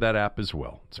download that app as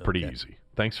well. It's pretty easy.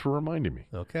 Thanks for reminding me.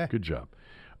 Okay. Good job.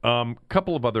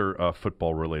 Couple of other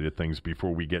football-related things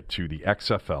before we get to the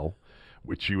XFL,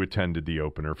 which you attended the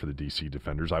opener for the D.C.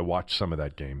 Defenders. I watched some of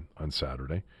that game on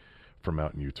Saturday from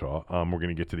out in Utah. We're going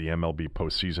to get to the MLB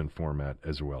postseason format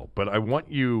as well. But I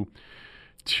want you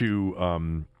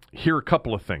to hear a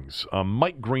couple of things.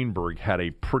 Mike Greenberg had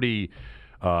a pretty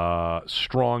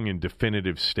strong and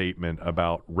definitive statement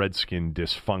about Redskin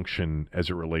dysfunction as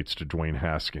it relates to Dwayne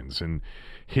Haskins. And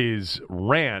his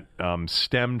rant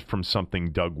stemmed from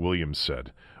something Doug Williams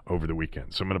said over the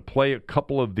weekend. So I'm going to play a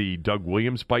couple of the Doug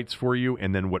Williams bites for you,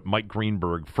 and then what Mike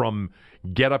Greenberg from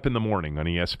Get Up in the Morning on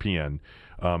ESPN,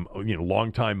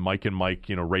 longtime Mike and Mike,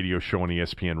 radio show on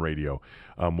ESPN Radio.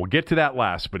 We'll get to that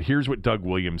last, but here's what Doug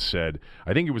Williams said.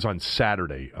 I think it was on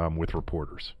Saturday with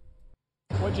reporters.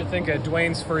 What'd you think of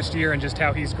Dwayne's first year and just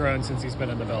how he's grown since he's been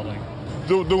in the building?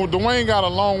 Dwayne got a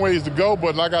long ways to go,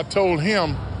 but like I told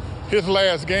him, his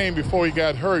last game before he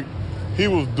got hurt, he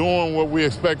was doing what we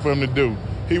expect for him to do.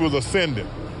 He was ascending.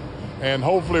 And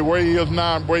hopefully where he is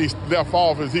now, where he left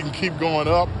off, is he can keep going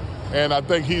up. And I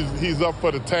think he's up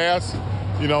for the task.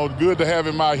 Good to have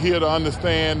him out here to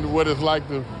understand what it's like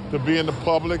to be in the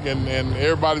public, and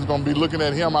everybody's going to be looking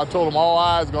at him. I told him all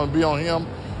eyes are going to be on him.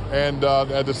 And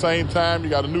at the same time, you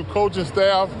got a new coaching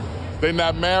staff. They're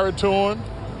not married to him.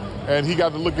 And he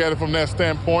got to look at it from that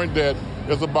standpoint that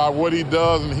it's about what he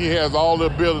does, and he has all the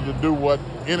ability to do what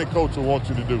any coach will want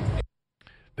you to do.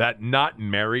 That not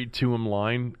married to him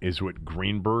line is what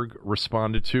Greenberg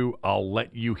responded to. I'll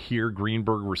let you hear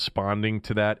Greenberg responding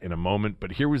to that in a moment.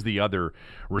 But here was the other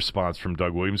response from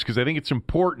Doug Williams, because I think it's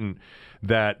important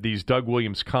that these Doug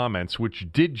Williams comments,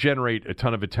 which did generate a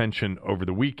ton of attention over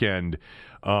the weekend,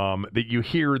 that you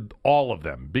hear all of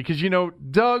them. Because,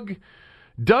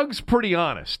 Doug's pretty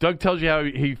honest. Doug tells you how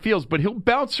he feels, but he'll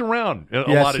bounce around in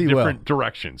a lot of different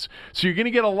directions. So you're going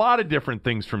to get a lot of different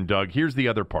things from Doug. Here's the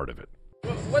other part of it.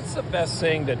 What's the best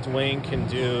thing that Dwayne can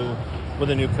do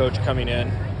with a new coach coming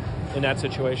in that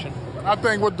situation? I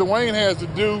think what Dwayne has to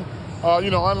do,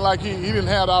 unlike he didn't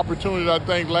have the opportunity, I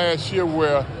think, last year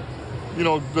where,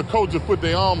 the coaches put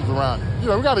their arms around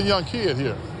him. We got a young kid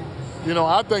here.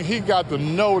 I think he got to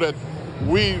know that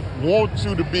we want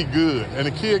you to be good. And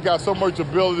the kid got so much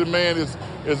ability, man,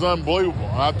 is unbelievable.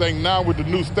 And I think now with the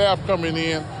new staff coming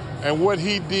in and what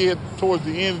he did towards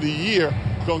the end of the year,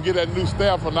 going to get that new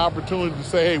staff an opportunity to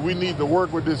say, hey, we need to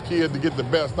work with this kid to get the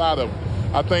best out of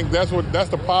him. I think that's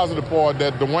the positive part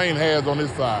that Dwayne has on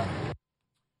his side.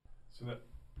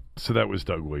 So that was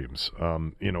Doug Williams.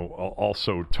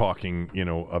 Also talking,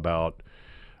 about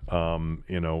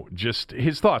just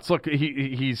his thoughts. Look,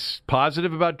 he's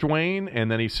positive about Dwayne,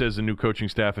 and then he says the new coaching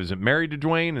staff isn't married to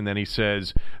Dwayne, and then he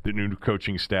says the new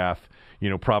coaching staff,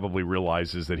 probably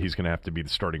realizes that he's going to have to be the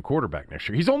starting quarterback next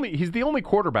year. He's the only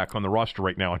quarterback on the roster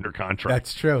right now under contract.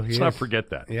 That's true. Let's not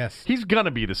forget that. Yes. He's going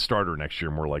to be the starter next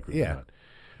year, more likely than not.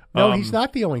 No, he's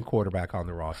not the only quarterback on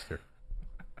the roster.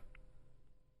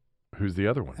 Who's the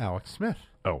other one? Alex Smith.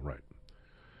 Oh, right.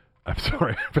 I'm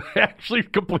sorry. I actually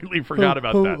completely forgot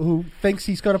about that. Who thinks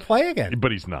he's going to play again.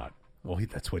 But he's not. Well,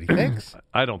 that's what he thinks.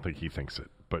 I don't think he thinks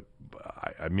it. But,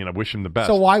 I wish him the best.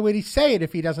 So why would he say it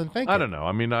if he doesn't think it? I don't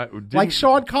know. Like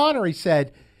Sean Connery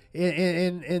said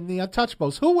in The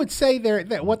Untouchables, who would say they're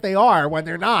what they are when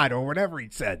they're not, or whatever he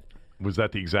said? Was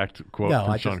that the exact quote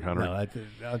from Sean Connery? No,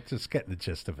 I'm just getting the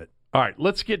gist of it. All right,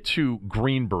 let's get to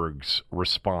Greenberg's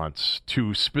response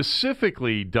to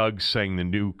specifically Doug saying the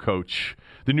new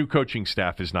coaching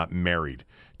staff is not married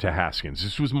to Haskins.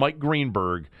 This was Mike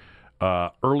Greenberg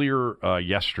earlier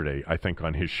yesterday, I think,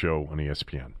 on his show on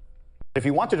ESPN. If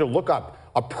you wanted to look up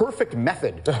a perfect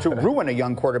method to ruin a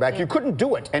young quarterback. You couldn't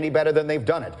do it any better than they've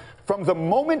done it. From the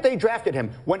moment they drafted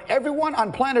him, when everyone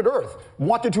on planet Earth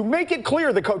wanted to make it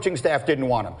clear the coaching staff didn't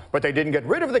want him, but they didn't get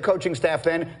rid of the coaching staff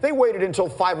then, they waited until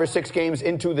 5 or 6 games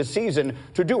into the season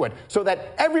to do it, so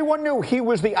that everyone knew he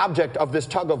was the object of this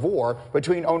tug of war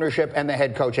between ownership and the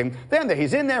head coaching. Then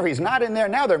he's in there, he's not in there.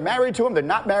 Now they're married to him, they're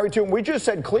not married to him. We just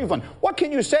said Cleveland. What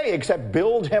can you say except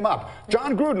build him up?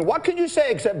 John Gruden, what can you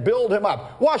say except build him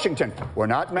up? Washington, we're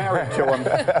not married to him.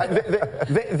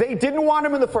 They didn't want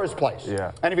him in the first place.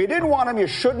 Yeah. And if you didn't want him, you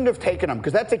shouldn't have taken him,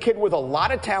 because that's a kid with a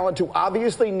lot of talent who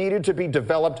obviously needed to be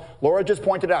developed. Laura just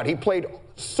pointed out, he played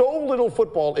so little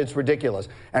football, it's ridiculous.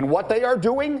 And what they are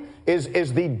doing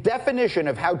is the definition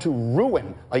of how to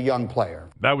ruin a young player.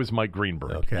 That was Mike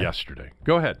Greenberg yesterday.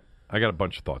 Go ahead. I got a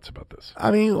bunch of thoughts about this.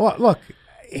 I mean, look,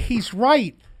 he's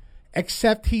right,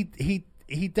 except he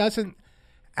doesn't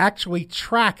actually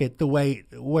track it the way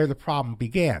where the problem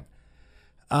began.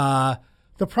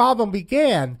 The problem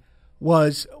began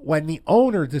was when the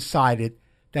owner decided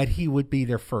that he would be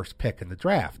their first pick in the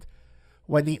draft.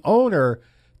 When the owner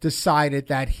decided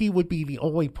that he would be the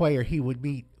only player he would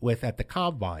meet with at the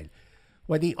combine.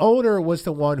 When the owner was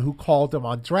the one who called him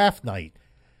on draft night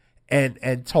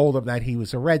and told him that he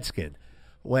was a Redskin.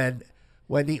 When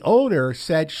the owner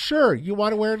said, sure, you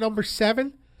want to wear number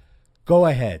 7? Go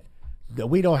ahead.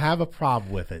 We don't have a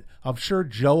problem with it. I'm sure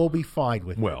Joe will be fine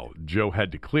with it. Well, Joe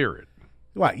had to clear it.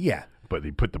 Well, yeah. But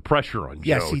he put the pressure on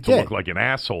Yes, Joe he to did. look like an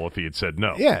asshole if he had said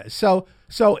no. Yeah, so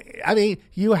I mean,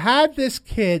 you had this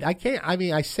kid.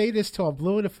 I say this till I'm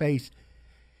blue in the face.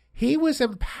 He was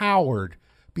empowered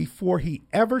before he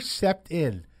ever stepped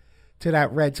in to that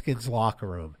Redskins locker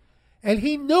room. And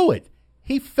he knew it.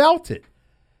 He felt it.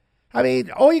 I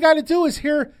mean, all you got to do is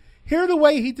hear the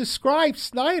way he described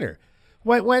Snyder.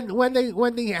 When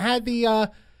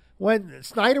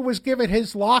Snyder was given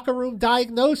his locker room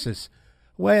diagnosis,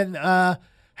 when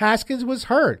Haskins was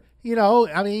hurt,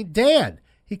 Dan.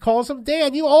 He calls him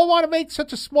Dan. You all want to make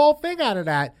such a small thing out of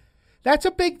that. That's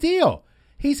a big deal.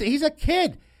 He's a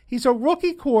kid. He's a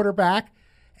rookie quarterback,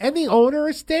 and the owner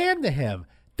is Dan to him.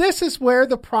 This is where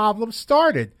the problem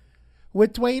started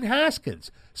with Dwayne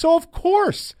Haskins. So, of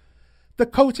course, the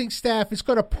coaching staff is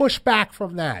going to push back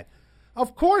from that.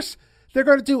 Of course, they're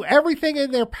going to do everything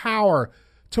in their power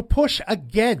to push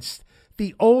against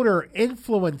the owner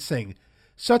influencing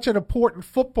such an important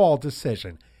football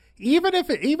decision, even if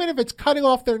it's cutting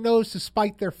off their nose to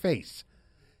spite their face.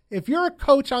 If you're a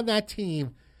coach on that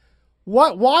team,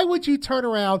 why would you turn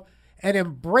around and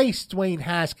embrace Dwayne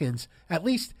Haskins, at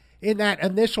least in that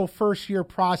initial first-year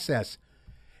process,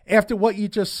 after what you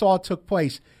just saw took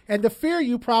place? And the fear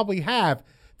you probably have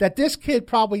that this kid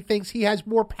probably thinks he has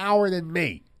more power than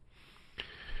me.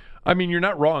 I mean, you're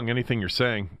not wrong, anything you're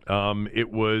saying.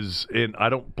 It was, and I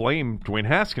don't blame Dwayne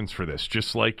Haskins for this,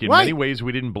 just like in many ways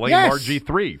we didn't blame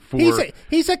RG3 for...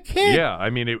 He's a kid. Yeah,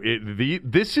 I mean,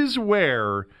 this is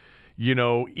where,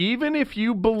 even if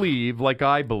you believe, like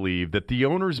I believe, that the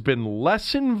owner's been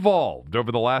less involved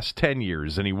over the last 10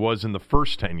 years than he was in the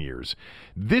first 10 years,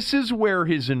 this is where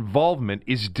his involvement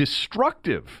is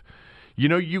destructive.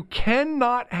 You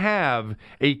cannot have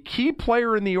a key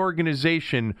player in the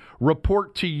organization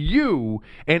report to you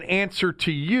and answer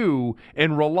to you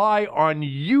and rely on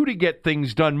you to get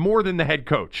things done more than the head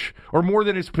coach or more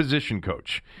than his position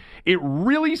coach. It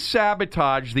really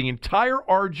sabotaged the entire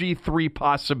RG3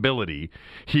 possibility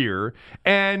here.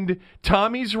 And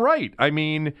Tommy's right. I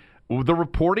mean, the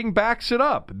reporting backs it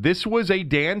up. This was a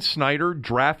Dan Snyder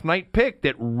draft night pick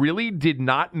that really did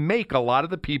not make a lot of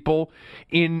the people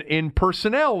in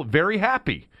personnel very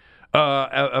happy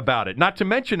about it. Not to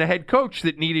mention a head coach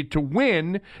that needed to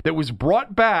win, that was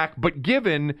brought back, but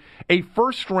given a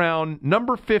first-round,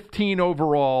 number 15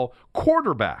 overall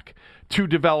quarterback to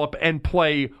develop and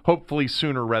play hopefully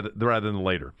sooner rather than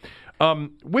later.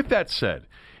 With that said,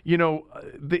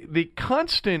 the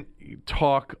constant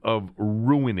talk of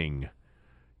ruining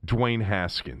Dwayne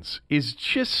Haskins is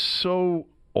just so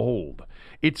old.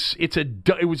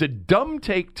 It was a dumb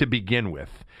take to begin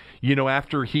with.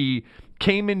 After he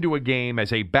came into a game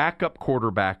as a backup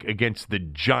quarterback against the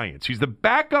Giants. He's the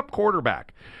backup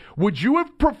quarterback. Would you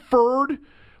have preferred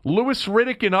Louis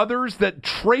Riddick and others that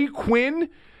Trey Quinn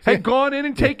had gone in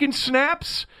and taken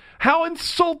snaps? How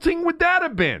insulting would that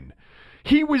have been?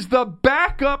 He was the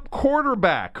backup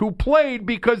quarterback who played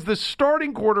because the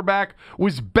starting quarterback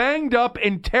was banged up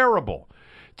and terrible.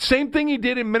 Same thing he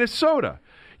did in Minnesota.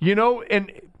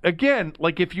 And again,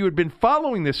 like if you had been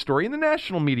following this story, and the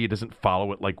national media doesn't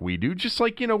follow it like we do, just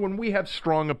like, when we have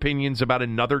strong opinions about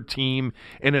another team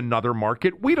in another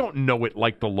market, we don't know it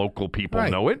like the local people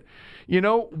know it.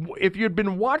 If you had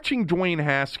been watching Dwayne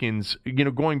Haskins,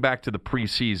 going back to the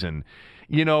preseason,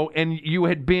 and you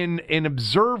had been an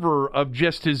observer of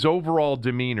just his overall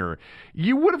demeanor,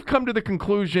 you would have come to the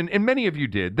conclusion, and many of you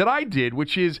did, that I did,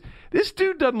 which is this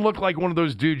dude doesn't look like one of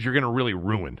those dudes you're going to really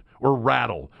ruin or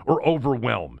rattle or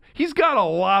overwhelm. He's got a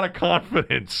lot of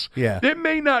confidence. Yeah. It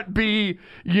may not be,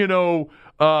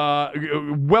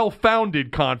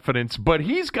 well-founded confidence, but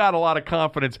he's got a lot of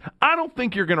confidence. I don't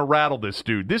think you're going to rattle this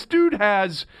dude. This dude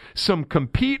has some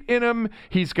compete in him.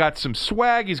 He's got some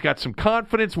swag. He's got some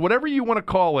confidence, whatever you want to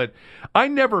call it. I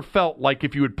never felt like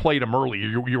if you had played him early,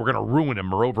 you were going to ruin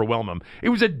him or overwhelm him. It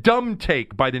was a dumb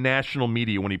take by the national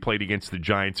media when he played against the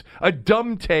Giants. A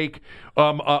dumb take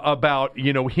about,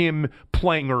 him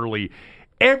playing early.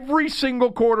 Every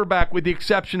single quarterback, with the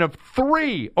exception of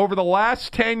 3 over the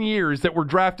last 10 years that were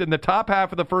drafted in the top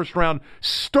half of the first round,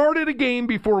 started a game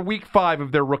before week 5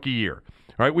 of their rookie year.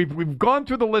 All right, we've gone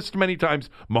through the list many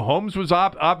times. Mahomes was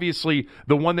obviously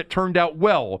the one that turned out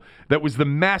well. That was the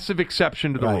massive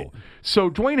exception to the rule.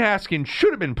 So Dwayne Haskins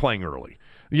should have been playing early,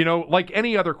 like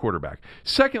any other quarterback.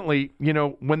 Secondly,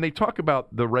 when they talk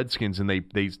about the Redskins and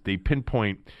they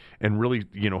pinpoint and really,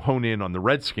 hone in on the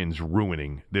Redskins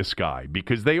ruining this guy,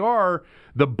 because they are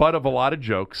the butt of a lot of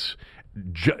jokes,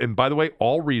 and by the way,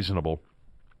 all reasonable.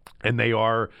 And they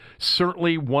are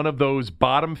certainly one of those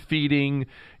bottom-feeding,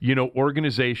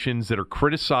 organizations that are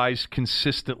criticized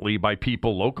consistently by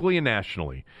people locally and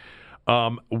nationally.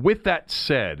 With that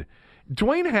said,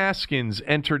 Dwayne Haskins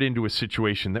entered into a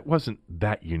situation that wasn't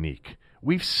that unique.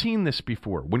 We've seen this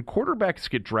before. When quarterbacks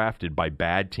get drafted by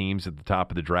bad teams at the top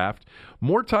of the draft,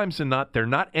 more times than not, they're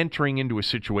not entering into a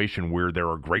situation where there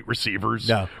are great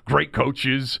receivers, great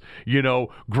coaches,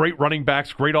 great running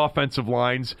backs, great offensive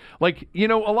lines. Like, a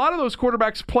lot of those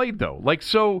quarterbacks played, though. Like,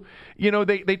 so,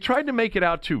 they tried to make it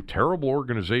out to terrible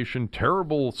organization,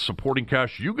 terrible supporting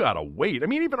cast. You got to wait. I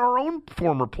mean, even our own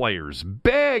former players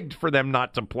begged for them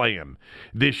not to play him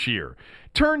this year.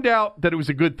 Turned out that it was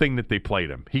a good thing that they played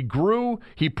him. He grew.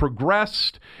 He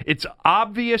progressed. It's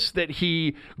obvious that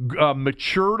he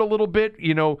matured a little bit.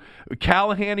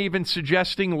 Callahan even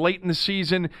suggesting late in the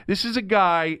season, this is a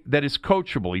guy that is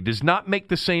coachable. He does not make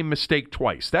the same mistake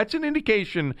twice. That's an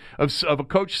indication of a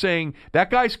coach saying,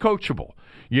 that guy's coachable.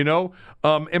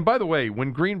 And by the way,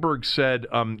 when Greenberg said,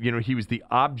 he was the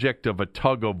object of a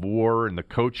tug of war and the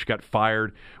coach got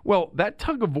fired, well, that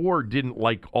tug of war didn't,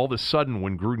 like, all of a sudden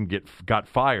when Gruden got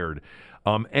fired,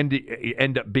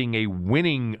 end up being a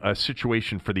winning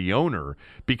situation for the owner,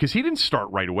 because he didn't start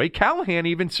right away. Callahan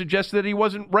even suggested that he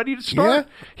wasn't ready to start.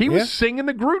 He was singing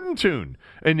the Gruden tune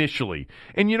initially.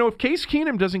 And, if Case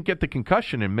Keenum doesn't get the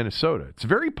concussion in Minnesota, it's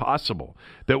very possible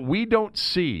that we don't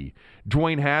see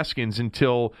Dwayne Haskins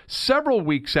until several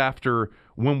weeks after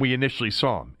when we initially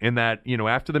saw him, in that,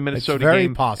 after the Minnesota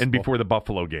game and before the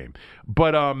Buffalo game.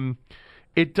 But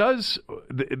it does,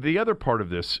 the other part of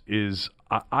this is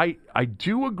I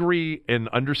do agree and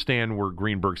understand where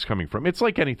Greenberg's coming from. It's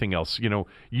like anything else.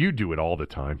 You do it all the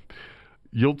time.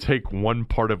 You'll take one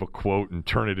part of a quote and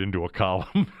turn it into a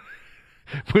column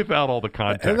without all the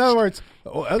context. In other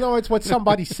words, what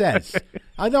somebody says.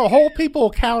 I know, hold people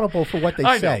accountable for what they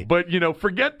say. Know, but,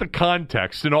 forget the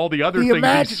context and all the other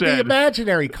things he said. The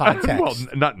imaginary context. Well,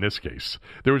 not in this case.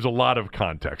 There was a lot of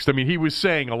context. I mean, he was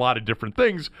saying a lot of different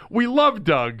things. We love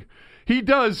Doug. He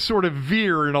does sort of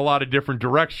veer in a lot of different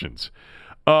directions.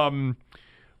 But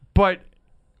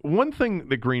one thing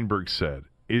that Greenberg said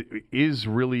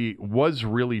was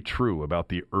really true about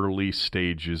the early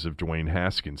stages of Dwayne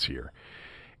Haskins here.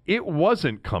 It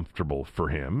wasn't comfortable for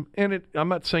him, and I'm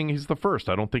not saying he's the first.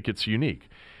 I don't think it's unique.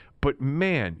 But,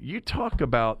 man, you talk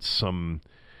about some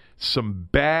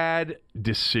bad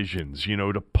decisions,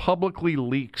 to publicly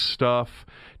leak stuff,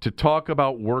 to talk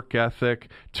about work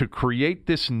ethic, to create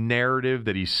this narrative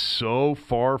that he's so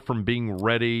far from being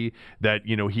ready, that,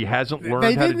 he hasn't learned how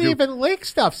to do. They didn't even leak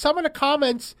stuff. Some of the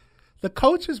comments the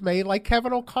coaches made, like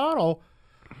Kevin O'Connell,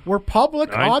 were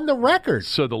public on the record.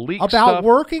 So the leak about stuff,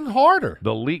 working harder.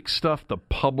 The leak stuff, the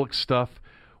public stuff.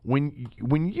 When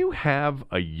you have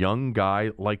a young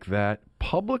guy like that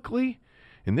publicly,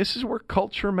 and this is where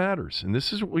culture matters, and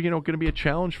this is going to be a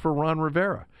challenge for Ron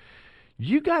Rivera.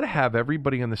 You got to have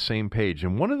everybody on the same page.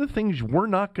 And one of the things we're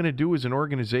not going to do as an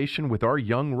organization with our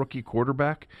young rookie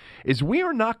quarterback is we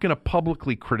are not going to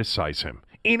publicly criticize him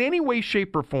in any way,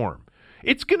 shape, or form.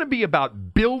 It's going to be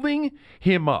about building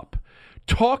him up,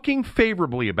 talking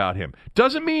favorably about him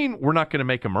doesn't mean we're not going to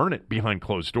make him earn it behind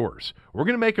closed doors. We're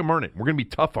going to make him earn it. We're going to be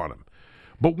tough on him.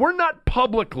 But we're not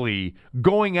publicly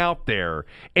going out there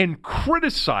and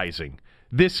criticizing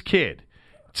this kid.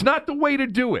 It's not the way to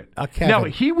do it. Kevin, now,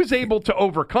 he was able to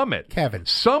overcome it. Kevin.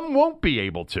 Some won't be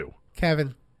able to.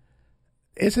 Kevin,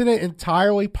 isn't it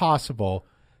entirely possible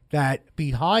that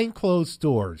behind closed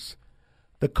doors,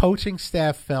 the coaching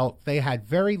staff felt they had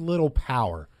very little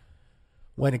power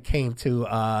when it came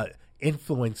to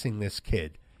influencing this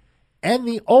kid? And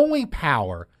the only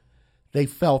power they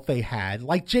felt they had,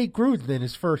 like Jay Gruden in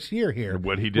his first year here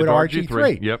What he did with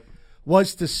RG3, Yep.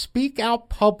 was to speak out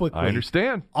publicly. I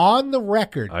understand. On the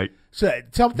record. Something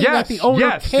yes, that the owner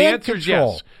yes. can The answer is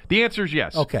control. yes. The answer is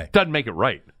yes. Okay. Doesn't make it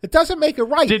right. It doesn't make it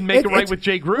right. Didn't make it right with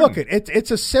Jay Gruden. Look,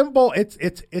 it's a symbol.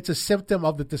 It's a symptom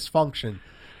of the dysfunction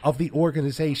of the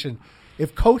organization.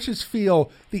 If coaches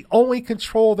feel the only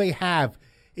control they have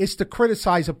is to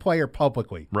criticize a player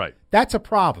publicly, right? That's a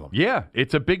problem. Yeah,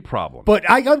 it's a big problem. But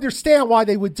I understand why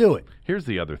they would do it. Here's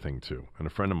the other thing too, and a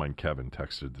friend of mine, Kevin,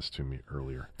 texted this to me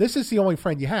earlier. This is the only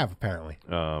friend you have, apparently,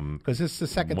 because this is the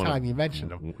second time you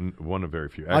mentioned him. One of very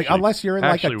few. Actually, unless you're in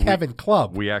like a Kevin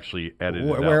club. We actually edited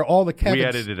it where out. all the Kevins. We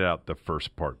edited out the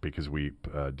first part because we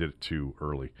did it too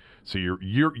early. So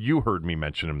you heard me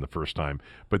mention him the first time,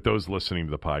 but those listening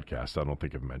to the podcast, I don't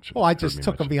think have mentioned. Well, I just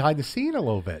took him behind the scene a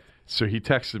little bit. So he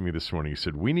texted me this morning. He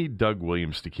said, "We need Doug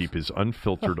Williams to keep his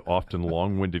unfiltered, often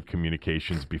long-winded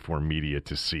communications before media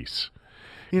to cease."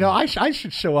 You know, I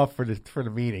should show up for the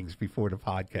meetings before the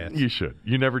podcast. You should.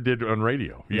 You never did on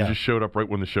radio. You just showed up right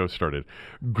when the show started.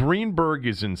 Greenberg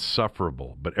is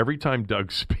insufferable, but every time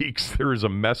Doug speaks, there is a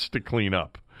mess to clean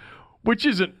up, which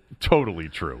isn't totally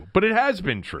true, but it has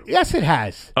been true. Yes, it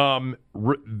has.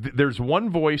 There's one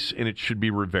voice, and it should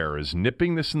be Rivera's.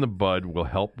 Nipping this in the bud will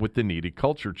help with the needed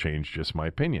culture change, just my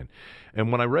opinion.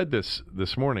 And when I read this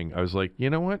morning, I was like, you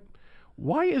know what?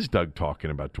 Why is Doug talking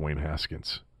about Dwayne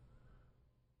Haskins?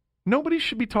 Nobody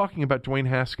should be talking about Dwayne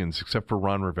Haskins except for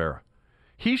Ron Rivera.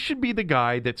 He should be the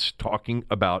guy that's talking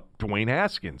about Dwayne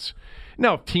Haskins.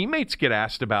 Now, if teammates get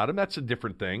asked about him, that's a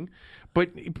different thing. But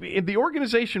in the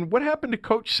organization, what happened to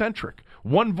coach-centric?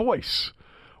 One voice.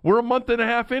 We're a month and a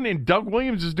half in, and Doug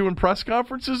Williams is doing press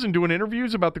conferences and doing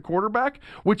interviews about the quarterback,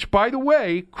 which, by the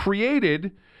way,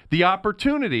 created the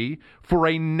opportunity for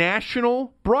a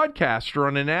national broadcaster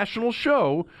on a national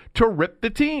show to rip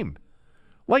the team.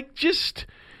 Like, just...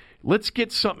 let's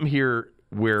get something here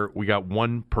where we got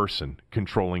one person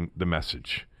controlling the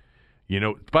message. You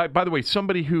know, by the way,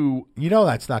 somebody who... You know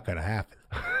that's not going to happen.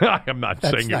 I'm not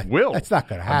saying it will. That's not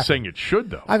going to happen. I'm saying it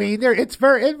should, though. I mean, it's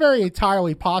very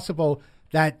entirely possible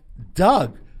that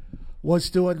Doug was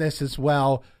doing this as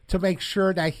well to make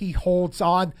sure that he holds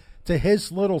on to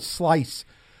his little slice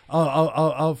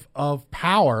of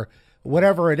power,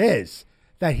 whatever it is,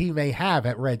 that he may have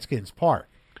at Redskins Park.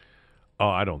 Oh,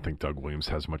 I don't think Doug Williams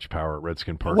has much power at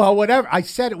Redskin Park. Well, whatever. I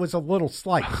said it was a little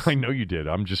slice. I know you did.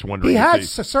 I'm just wondering. He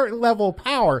has a certain level of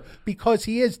power because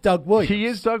he is Doug Williams. He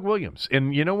is Doug Williams.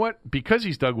 And you know what? Because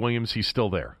he's Doug Williams, he's still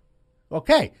there.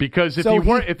 Okay. Because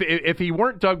if he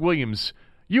weren't Doug Williams,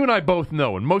 you and I both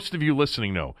know, and most of you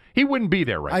listening know, he wouldn't be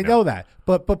there right now. I know that.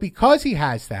 But because he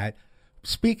has that,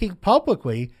 speaking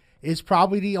publicly is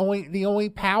probably the only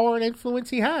power and influence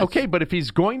he has. Okay, but if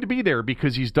he's going to be there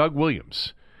because he's Doug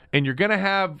Williams, and you're going to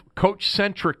have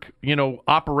coach-centric,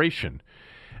 operation,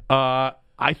 I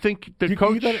think the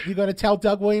coach... You're going to tell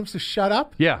Doug Williams to shut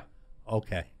up? Yeah.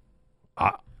 Okay.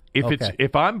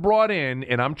 If I'm brought in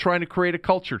and I'm trying to create a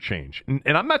culture change, and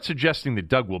I'm not suggesting that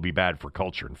Doug will be bad for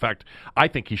culture. In fact, I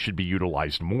think he should be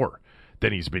utilized more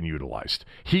than he's been utilized.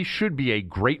 He should be a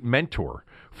great mentor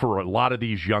for a lot of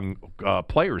these young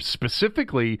players,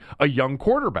 specifically a young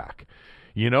quarterback.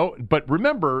 But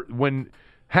remember, when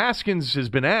Haskins has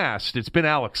been asked, it's been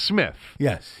Alex Smith.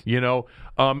 Yes.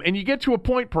 And you get to a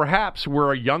point perhaps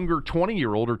where a younger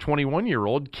 20-year-old or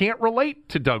 21-year-old can't relate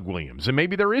to Doug Williams, and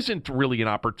maybe there isn't really an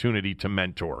opportunity to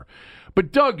mentor.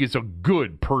 But Doug is a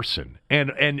good person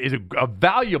and is a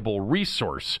valuable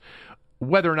resource.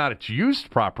 Whether or not it's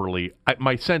used properly,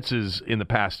 my sense is in the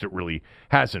past it really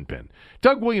hasn't been.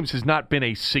 Doug Williams has not been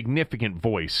a significant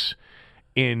voice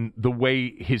in the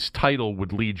way his title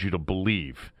would lead you to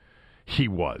believe he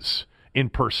was in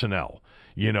personnel,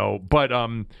 but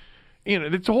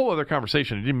it's a whole other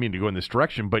conversation. I didn't mean to go in this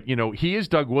direction, but he is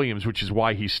Doug Williams, which is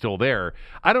why he's still there.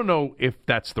 I don't know if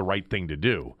that's the right thing to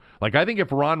do. Like, I think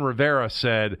if Ron Rivera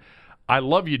said, "I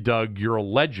love you, Doug, you're a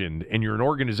legend, and you're an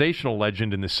organizational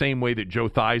legend in the same way that Joe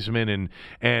Theismann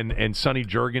and Sonny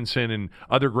Jurgensen and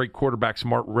other great quarterbacks,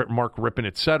 Mark Rippon,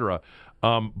 etc.,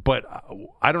 But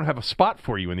I don't have a spot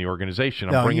for you in the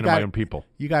organization. I'm bringing in my own people.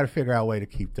 You got to figure out a way to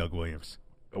keep Doug Williams.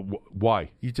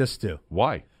 Why? You just do.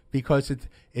 Why? Because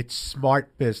it's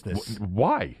smart business.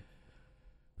 Why?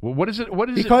 Well, what is it? What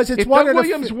is because it? It's if one Doug of the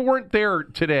Williams weren't there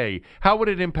today, how would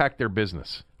it impact their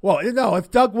business? Well, no. If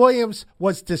Doug Williams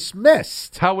was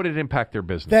dismissed, how would it impact their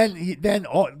business? Then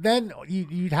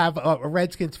you'd have a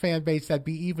Redskins fan base that'd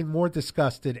be even more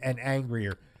disgusted and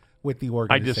angrier with the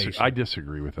organization. I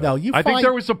disagree with that. No, I think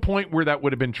there was a point where that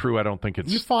would have been true. I don't think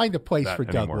it's. You find a place for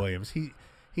anymore. Doug Williams.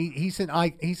 He's an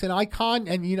icon,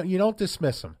 and you don't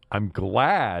dismiss him. I'm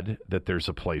glad that there's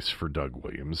a place for Doug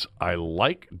Williams. I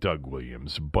like Doug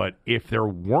Williams, but if there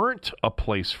weren't a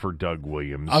place for Doug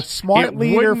Williams, a smart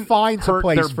leader finds a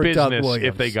place for Doug Williams.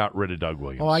 If they got rid of Doug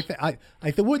Williams, I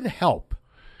think it wouldn't help.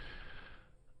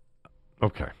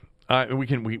 Okay. We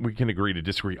can agree to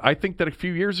disagree. I think that a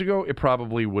few years ago, it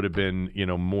probably would have been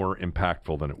more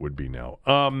impactful than it would be now.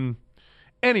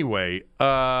 Anyway,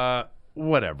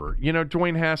 whatever.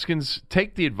 Dwayne Haskins,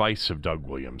 take the advice of Doug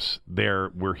Williams there,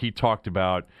 where he talked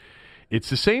about. It's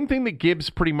the same thing that Gibbs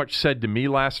pretty much said to me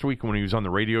last week when he was on the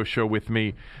radio show with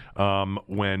me,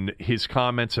 when his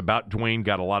comments about Dwayne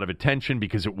got a lot of attention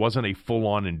because it wasn't a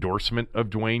full-on endorsement of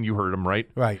Dwayne. You heard him, right?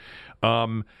 Right.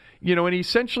 And he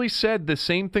essentially said the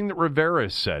same thing that Rivera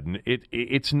said. And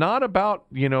it's not about,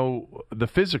 the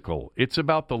physical. It's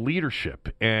about the leadership.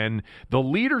 And the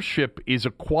leadership is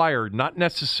acquired not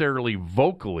necessarily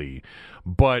vocally,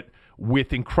 but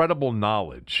with incredible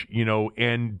knowledge,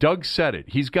 and Doug said it.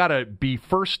 He's got to be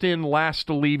first in, last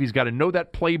to leave. He's got to know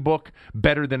that playbook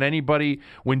better than anybody.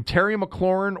 When Terry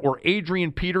McLaurin or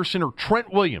Adrian Peterson or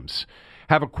Trent Williams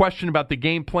have a question about the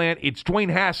game plan, it's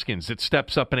Dwayne Haskins that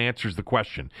steps up and answers the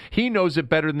question. He knows it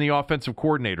better than the offensive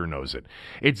coordinator knows it.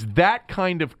 It's that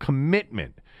kind of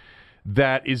commitment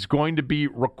that is going to be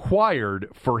required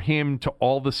for him to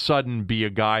all of a sudden be a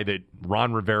guy that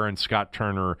Ron Rivera and Scott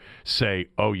Turner say,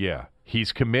 oh, yeah,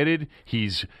 he's committed.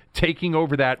 He's taking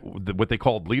over that, what they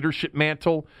called leadership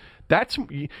mantle. That's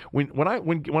when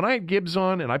I had Gibbs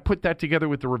on and I put that together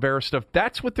with the Rivera stuff,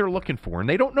 that's what they're looking for. And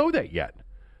they don't know that yet.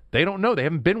 They don't know. They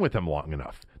haven't been with him long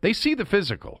enough. They see the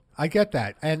physical. I get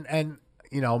that. And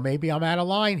maybe I'm out of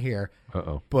line here.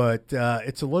 Uh-oh. But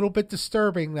it's a little bit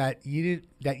disturbing that you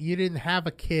didn't have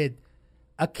a kid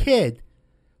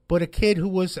who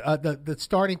was the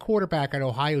starting quarterback at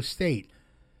Ohio State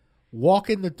walk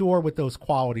in the door with those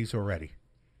qualities already.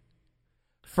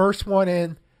 First one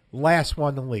in, last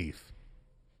one to leave.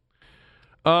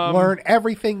 Learn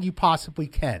everything you possibly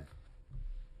can.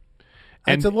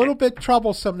 It's a little bit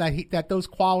troublesome that those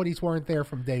qualities weren't there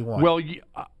from day one. Well,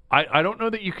 I don't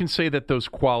know that you can say that those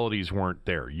qualities weren't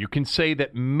there. You can say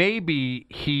that maybe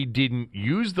he didn't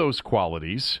use those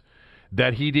qualities,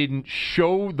 that he didn't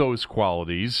show those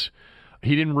qualities,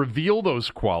 he didn't reveal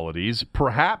those qualities,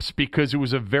 perhaps because it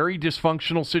was a very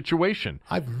dysfunctional situation.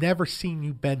 I've never seen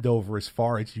you bend over as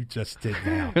far as you just did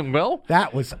now. Well,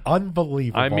 that was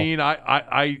unbelievable. I mean,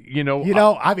 I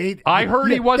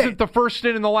heard he wasn't the first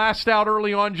in and the last out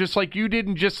early on, just like you did,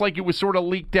 and just like it was sort of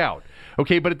leaked out.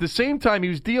 Okay, but at the same time, he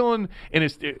was dealing,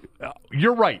 and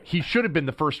you're right. He should have been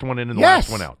the first one in and the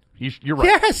last one out. You're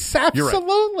right. Yes,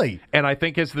 absolutely. Right. And I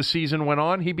think as the season went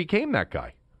on, he became that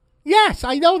guy. Yes,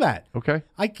 I know that. Okay.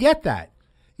 I get that.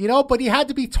 But he had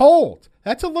to be told.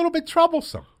 That's a little bit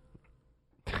troublesome.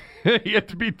 He had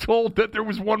to be told that there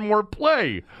was one more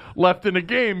play left in the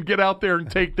game. Get out there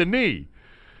and take the knee.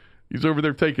 He's over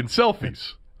there taking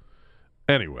selfies.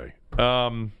 Anyway,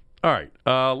 all right.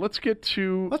 Let's get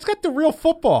to real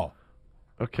football.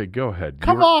 Okay, go ahead.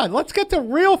 Come on, let's get to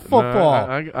real football.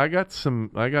 I got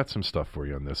some stuff for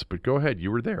you on this, but go ahead.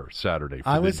 You were there Saturday for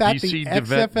I was the at DC the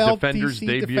XFL Defenders DC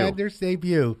debut. Defenders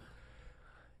debut.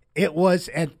 It was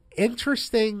an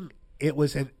interesting. It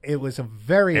was a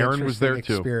very Aaron was there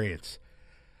experience.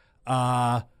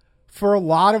 For a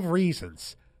lot of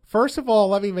reasons. First of all,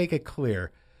 let me make it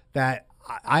clear that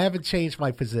I haven't changed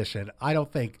my position. I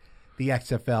don't think the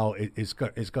XFL is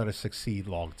going to succeed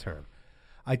long term.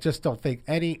 I just don't think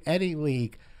any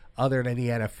league other than the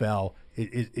NFL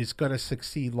is going to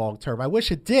succeed long term. I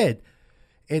wish it did,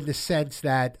 in the sense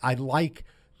that I like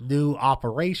new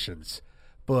operations.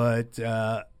 But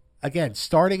again,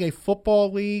 starting a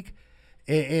football league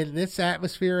in this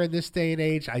atmosphere, in this day and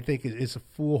age, I think is a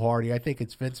foolhardy. I think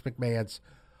it's Vince McMahon's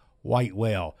white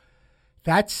whale.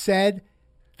 That said,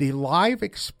 the live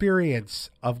experience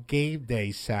of game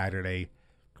day Saturday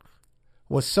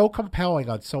was so compelling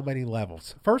on so many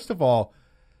levels. First of all,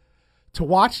 to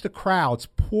watch the crowds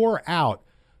pour out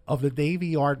of the Navy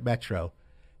Yard Metro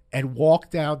and walk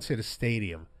down to the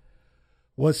stadium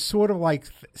was sort of like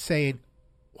saying,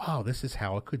 wow, this is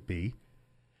how it could be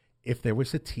if there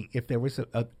was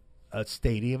a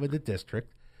stadium in the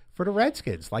district for the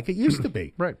Redskins like it used to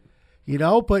be. Right.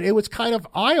 But it was kind of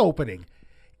eye-opening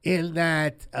in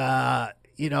that,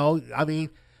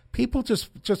 people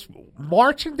just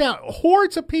marching down,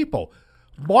 hordes of people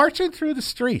marching through the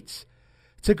streets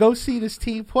to go see this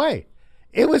team play.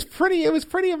 It was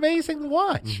pretty amazing to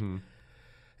watch. Mm-hmm.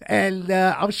 And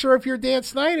I'm sure if you're Dan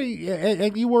Snyder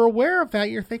and you were aware of that,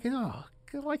 you're thinking, oh,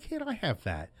 why can't I have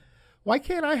that? Why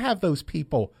can't I have those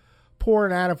people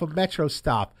pouring out of a metro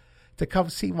stop to come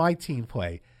see my team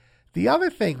play? The other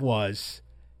thing was,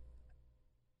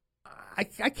 I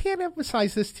can't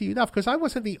emphasize this to you enough because I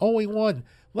wasn't the only one.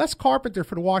 Les Carpenter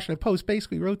for the Washington Post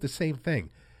basically wrote the same thing.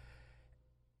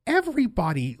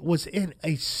 Everybody was in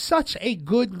such a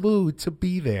good mood to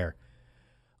be there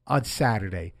on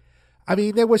Saturday. I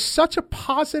mean, there was such a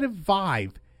positive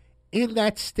vibe in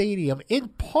that stadium, in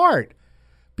part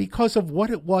because of what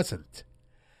it wasn't,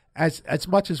 as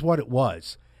much as what it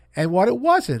was. And what it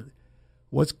wasn't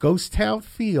was Ghost Town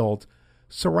Field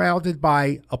surrounded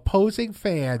by opposing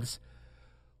fans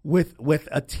with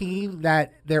a team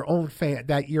that your own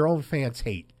fans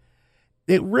hate.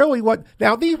 It really was.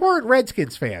 Now, these weren't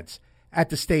Redskins fans at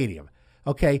the stadium,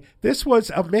 okay? This was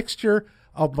a mixture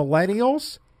of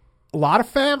millennials, a lot of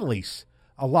families,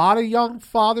 a lot of young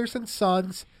fathers and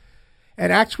sons,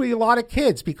 and actually a lot of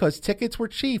kids because tickets were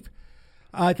cheap.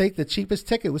 I think the cheapest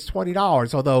ticket was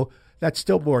 $20, although that's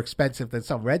still more expensive than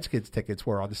some Redskins tickets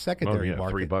were on the secondary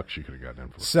market. $3 you could have gotten in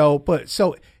for.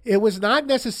 So it was not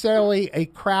necessarily a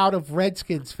crowd of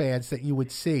Redskins fans that you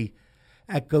would see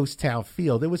at Ghost Town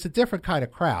Field. It was a different kind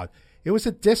of crowd. It was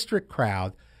a district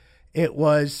crowd. It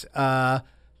was,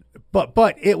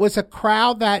 but it was a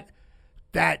crowd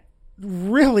that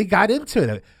really got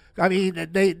into it. I mean,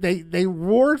 they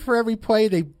roared for every play.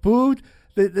 They booed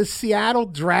the Seattle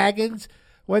Dragons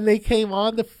when they came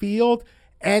on the field.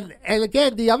 And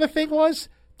again, the other thing was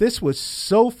this was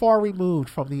so far removed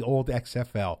from the old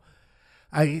XFL.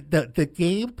 I mean, the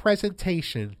game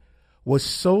presentation was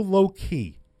so low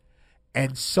key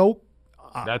and so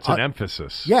that's an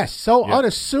emphasis. Yes, so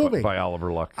unassuming by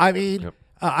Oliver Luck. I mean,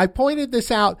 I pointed this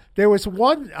out. There was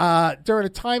one during a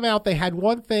timeout. They had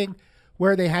one thing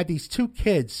where they had these two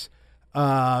kids,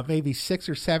 maybe 6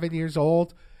 or 7 years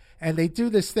old, and they do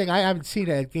this thing. I haven't seen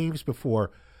it at games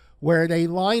before, where they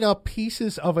line up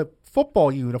pieces of a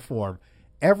football uniform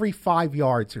every 5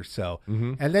 yards or so.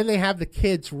 Mm-hmm. And then they have the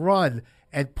kids run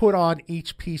and put on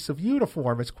each piece of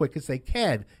uniform as quick as they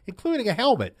can, including a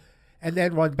helmet, and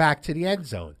then run back to the end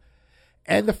zone.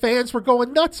 And the fans were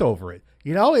going nuts over it.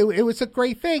 You know, it was a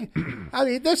great thing. I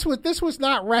mean, this was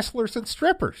not wrestlers and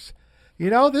strippers. You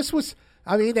know, this was,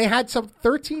 I mean, they had some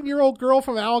 13-year-old girl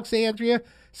from Alexandria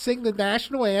sing the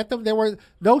national anthem. There were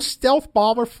no stealth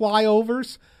bomber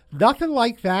flyovers, nothing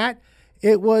like that.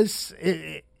 It was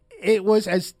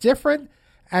as different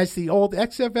as the old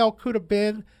XFL could have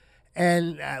been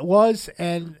and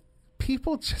and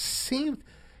people just seemed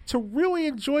to really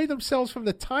enjoy themselves from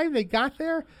the time they got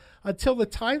there until the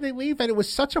time they leave. And it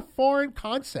was such a foreign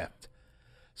concept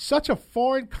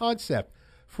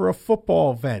for a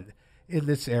football event in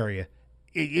this area.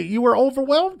 You were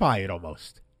overwhelmed by it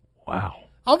almost. Wow.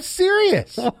 I'm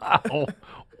serious. Wow.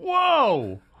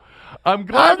 Whoa. I'm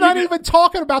not even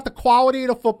talking about the quality of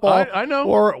the football. I know.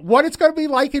 Or what it's going to be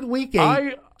like in Week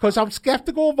 8, because I'm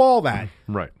skeptical of all that.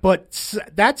 Right. But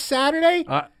that Saturday,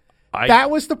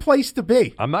 that was the place to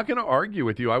be. I'm not going to argue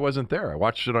with you. I wasn't there. I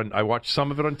watched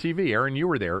some of it on TV. Aaron, you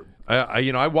were there.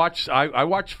 I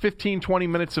watched 15, 20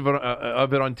 minutes of it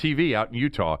on TV out in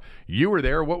Utah. You were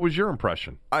there. What was your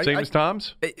impression? Same as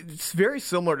Tom's? It's very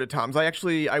similar to Tom's.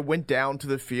 I went down to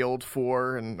the field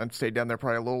and stayed down there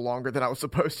probably a little longer than I was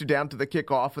supposed to, down to the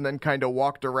kickoff, and then kind of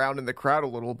walked around in the crowd a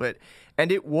little bit.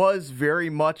 And it was very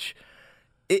much,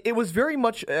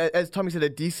 as Tommy said, a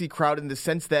DC crowd in the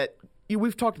sense that,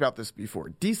 we've talked about this before.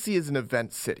 DC is an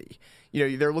event city. You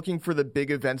know, they're looking for the big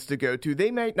events to go to.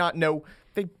 They might not know,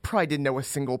 they probably didn't know a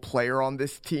single player on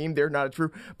this team. They're not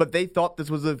true, but they thought this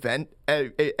was an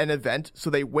event, so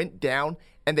they went down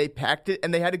and they packed it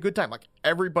and they had a good time. Like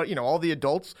everybody, all the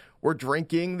adults were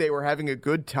drinking, they were having a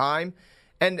good time.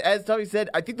 And as Tommy said,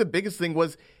 I think the biggest thing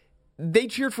was they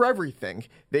cheered for everything.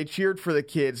 They cheered for the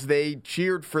kids. They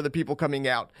cheered for the people coming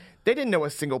out. They didn't know a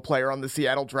single player on the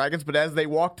Seattle Dragons, but as they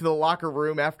walked to the locker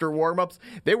room after warm-ups,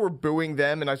 they were booing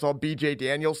them, and I saw B.J.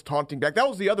 Daniels taunting back. That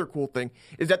was the other cool thing,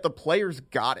 is that the players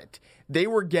got it. They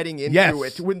were getting into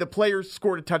it. When the players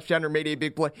scored a touchdown or made a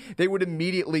big play, they would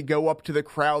immediately go up to the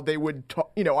crowd. They would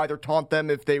either taunt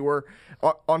them if they were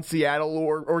on Seattle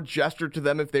or gesture to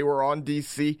them if they were on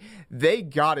D.C. They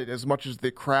got it as much as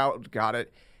the crowd got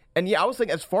it. And yeah, I was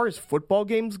thinking, as far as football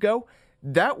games go,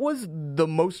 that was the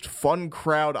most fun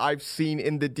crowd I've seen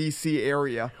in the D.C.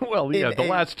 area. Well, yeah, the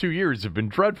last 2 years have been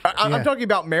dreadful. I'm talking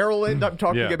about Maryland. I'm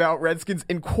talking about Redskins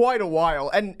in quite a while.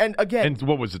 And again... And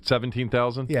what was it,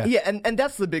 17,000? Yeah, and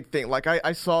that's the big thing. Like,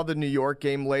 I saw the New York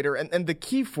game later, and the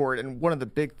key for it, and one of the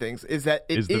big things, is that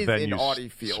it is in Audi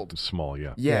Field. Small,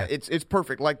 yeah. Yeah, it's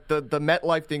perfect. Like, the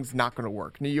MetLife thing's not going to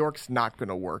work. New York's not going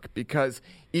to work, because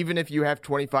even if you have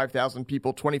 25,000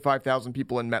 people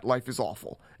in MetLife is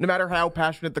awful, no matter how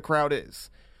passionate the crowd is.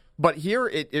 But here,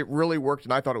 it really worked,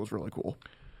 and I thought it was really cool.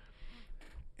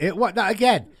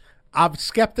 Again, I'm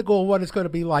skeptical of what it's going to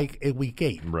be like in Week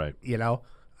 8. Right.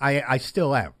 I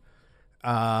still am.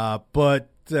 But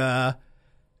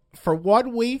for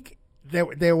 1 week,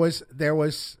 there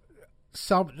was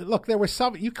some. Look, there was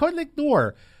some. You couldn't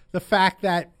ignore the fact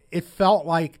that it felt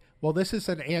like, well, this is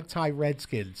an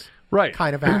anti-Redskins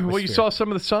kind of atmosphere. Well, you saw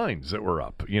some of the signs that were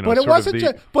up. But it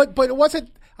wasn't. But it wasn't.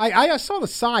 I saw the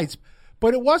signs,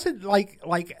 but it wasn't like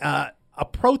a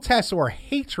protest or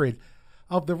hatred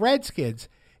of the Redskins.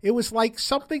 It was like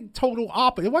something total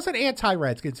opposite. It wasn't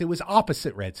anti-Redskins. It was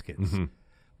opposite Redskins.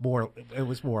 Mm-hmm. It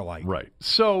was more like right.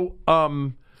 So,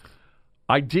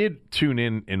 I did tune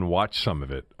in and watch some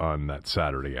of it on that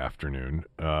Saturday afternoon.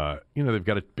 They've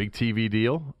got a big TV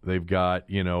deal. They've got,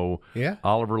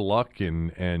 Oliver Luck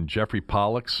and Jeffrey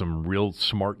Pollack, some real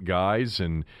smart guys.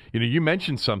 And, you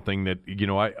mentioned something that,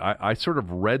 I sort of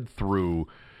read through,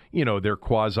 their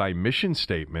quasi-mission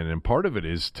statement. And part of it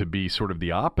is to be sort of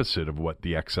the opposite of what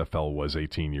the XFL was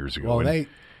 18 years ago. Well,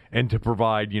 and to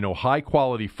provide,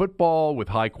 high-quality football with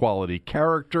high-quality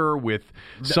character, with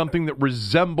something that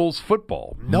resembles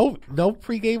football. No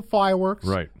pregame fireworks.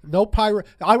 Right. No pyro.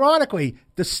 Ironically,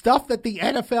 the stuff that the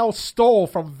NFL stole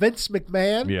from Vince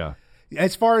McMahon,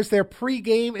 as far as their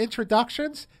pregame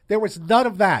introductions, there was none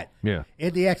of that in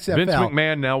the XFL. Vince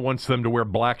McMahon now wants them to wear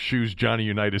black shoes, Johnny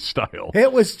Unitas style.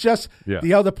 It was just,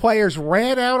 the players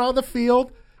ran out on the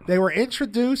field. They were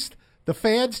introduced. The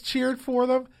fans cheered for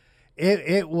them.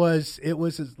 It was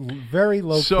very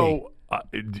low key. So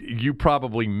you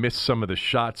probably missed some of the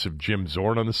shots of Jim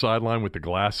Zorn on the sideline with the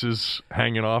glasses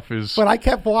hanging off his. But I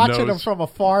kept watching nose. him from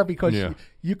afar because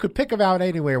you could pick him out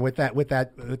anywhere with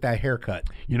that haircut.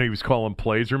 He was calling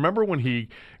plays. Remember when he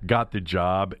got the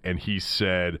job and he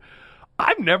said,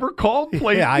 "I've never called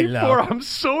plays before. I know. I'm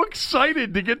so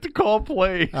excited to get to call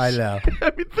plays." I know.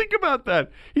 I mean, think about that.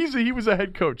 He was a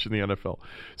head coach in the NFL.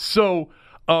 So.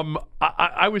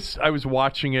 I was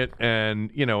watching it,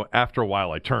 and after a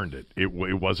while I turned it. It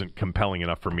wasn't compelling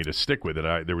enough for me to stick with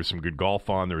it. There was some good golf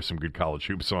on, there was some good college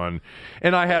hoops on,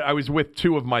 and I was with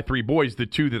 2 of my 3 boys, the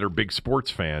 2 that are big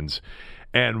sports fans,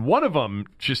 and one of them,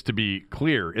 just to be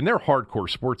clear, and they're hardcore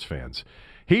sports fans.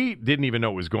 He didn't even know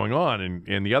what was going on,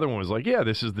 and the other one was like, "Yeah,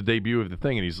 this is the debut of the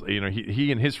thing." And he's,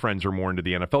 he and his friends are more into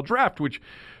the NFL draft, which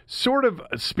sort of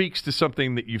speaks to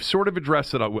something that you've sort of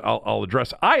addressed that I'll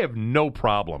address. I have no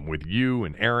problem with you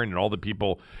and Aaron and all the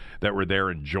people that were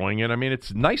there enjoying it. I mean,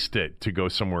 it's nice to go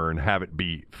somewhere and have it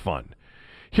be fun.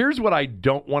 Here's what I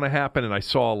don't want to happen, and I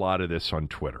saw a lot of this on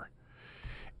Twitter,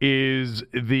 is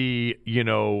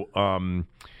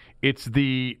it's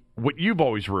the what you've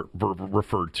always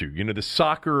referred to, the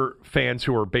soccer fans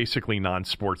who are basically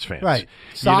non-sports fans. Right.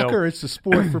 Soccer is the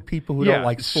sport for people who don't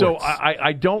like sports. So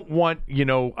I don't want,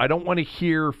 I don't want to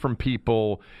hear from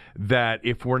people that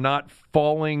if we're not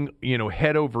falling,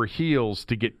 head over heels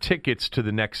to get tickets to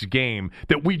the next game,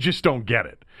 that we just don't get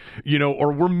it,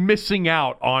 or we're missing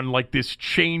out on like this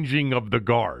changing of the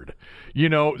guard.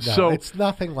 No, so it's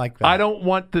nothing like that. I don't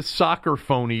want the soccer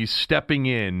phonies stepping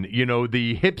in,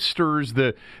 the hipsters,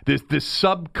 the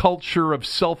subculture of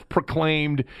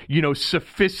self-proclaimed,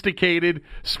 sophisticated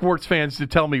sports fans to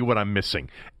tell me what I'm missing.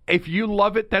 If you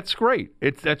love it, that's great.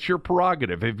 That's your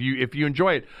prerogative. If you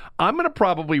enjoy it, I'm going to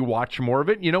probably watch more of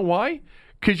it. You know why?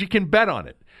 Because you can bet on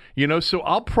it. So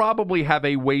I'll probably have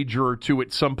a wager or two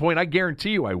at some point. I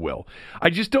guarantee you I will. I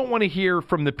just don't want to hear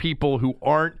from the people who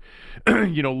aren't,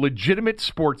 legitimate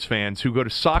sports fans who go to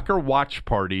soccer watch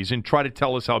parties and try to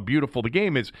tell us how beautiful the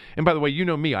game is. And by the way, you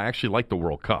know me, I actually like the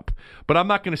World Cup. But I'm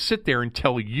not going to sit there and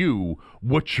tell you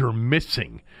what you're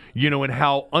missing, and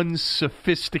how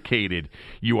unsophisticated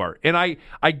you are. And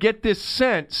I get this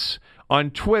sense on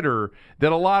Twitter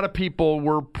that a lot of people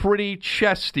were pretty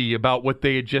chesty about what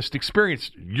they had just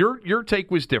experienced. Your take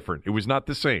was different. It was not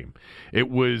the same. It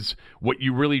was what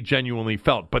you really genuinely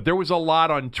felt. But there was a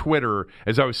lot on Twitter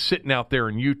as I was sitting out there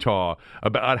in Utah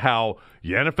about how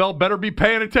the NFL better be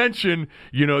paying attention.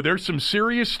 There's some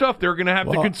serious stuff they're going to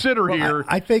have to consider here.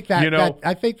 I think that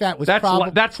I think that was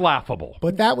that's laughable.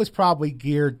 But that was probably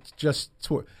geared just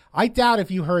to. I doubt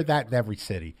if you heard that in every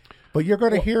city. But you're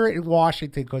going to hear it in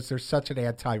Washington because there's such an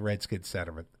anti-Redskin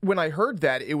sentiment. When I heard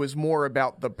that, it was more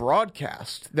about the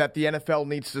broadcast, that the NFL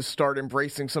needs to start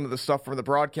embracing some of the stuff from the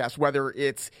broadcast, whether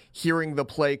it's hearing the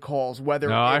play calls,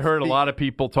 whether I heard a lot of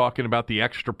people talking about the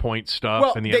extra point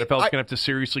stuff, and the NFL's going to have to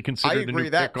seriously consider the new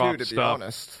kickoff stuff. Be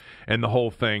honest. And the whole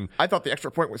thing. I thought the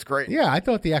extra point was great. Yeah, I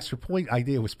thought the extra point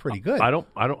idea was pretty good. I don't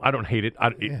hate it.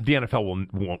 The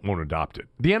NFL won't adopt it.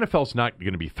 The NFL's not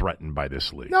going to be threatened by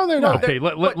this league. No, they're not. Okay,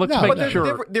 let's make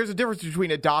sure. There's a difference between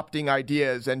adopting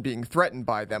ideas and being threatened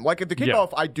by them. Like at the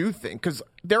kickoff, I do think, because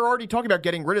they're already talking about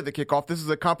getting rid of the kickoff. This is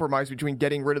a compromise between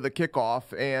getting rid of the kickoff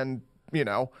and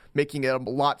making it a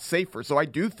lot safer. So I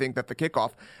do think that the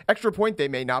kickoff, extra point they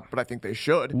may not, but I think they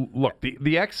should. Look, the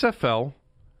XFL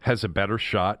has a better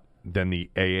shot than the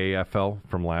AAFL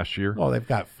from last year. Well, they've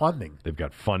got funding.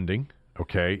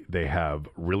 Okay, they have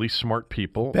really smart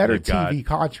people. Better TV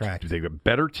contracts. They've got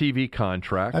better TV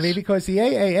contracts. I mean, because the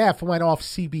AAF went off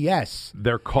CBS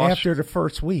after the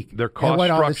first week. Their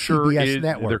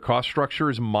cost structure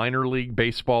is minor league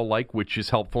baseball like, which is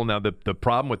helpful. Now, the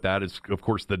problem with that is, of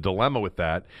course, the dilemma with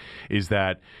that is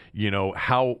that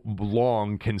how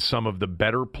long can some of the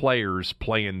better players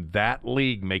play in that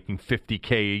league, making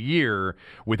 $50K a year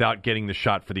without getting the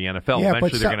shot for the NFL? Yeah,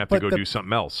 eventually, they're going to have to go do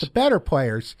something else. The better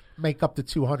players make up to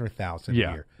 $200,000 a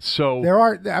year. So there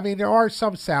are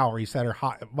some salaries that are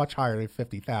much higher than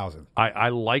 $50,000. I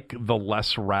like the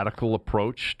less radical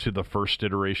approach to the first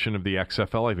iteration of the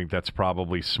XFL. I think that's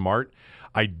probably smart.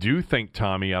 I do think,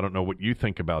 Tommy, I don't know what you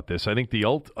think about this. I think the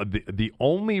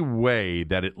only way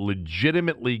that it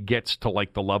legitimately gets to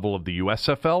like the level of the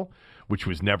USFL, which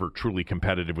was never truly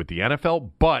competitive with the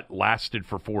NFL, but lasted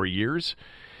for 4 years,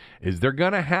 is they're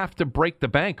going to have to break the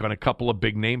bank on a couple of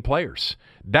big-name players.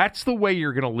 That's the way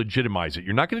you're going to legitimize it.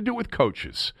 You're not going to do it with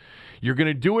coaches. You're going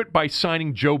to do it by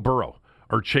signing Joe Burrow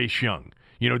or Chase Young.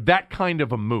 That kind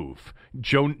of a move.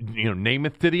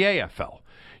 Namath to the AFL.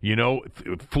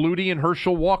 Flutie and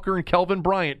Herschel Walker and Kelvin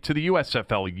Bryant to the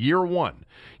USFL year one.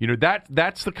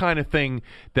 That's the kind of thing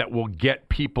that will get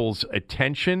people's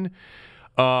attention.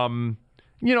 I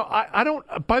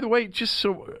don't, by the way, just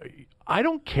so I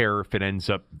don't care if it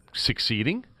ends up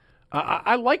succeeding.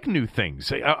 I like new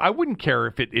things. I wouldn't care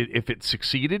if it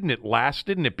succeeded and it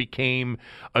lasted and it became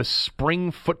a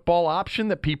spring football option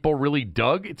that people really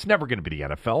dug. It's never going to be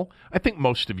the NFL. I think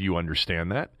most of you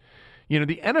understand that.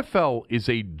 The NFL is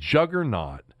a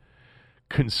juggernaut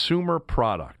consumer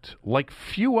product like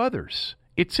few others.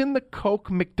 It's in the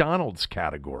Coke McDonald's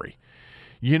category.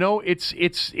 I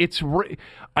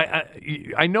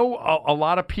know a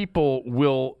lot of people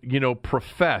will,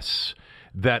 profess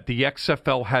that the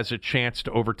XFL has a chance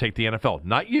to overtake the NFL.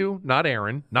 Not you, not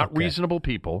Aaron, not reasonable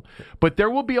people, but there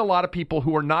will be a lot of people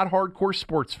who are not hardcore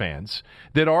sports fans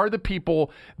that are the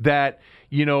people that,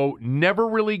 never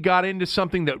really got into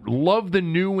something, that love the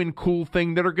new and cool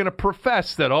thing, that are going to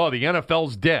profess that, the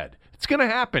NFL's dead. It's going to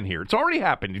happen here. It's already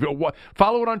happened.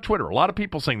 Follow it on Twitter. A lot of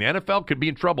people saying the NFL could be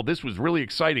in trouble. This was really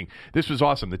exciting. This was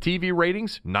awesome. The TV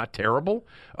ratings, not terrible.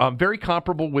 Very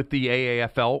comparable with the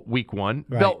AAFL week one.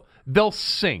 Right. They'll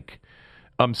sink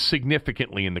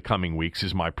significantly in the coming weeks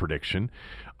is my prediction.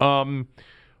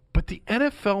 But the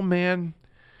NFL, man,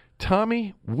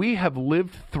 Tommy, we have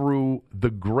lived through the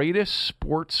greatest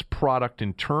sports product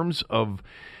in terms of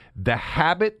the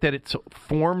habit that it's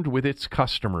formed with its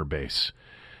customer base.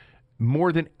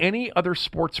 More than any other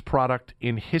sports product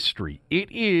in history. It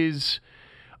is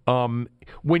when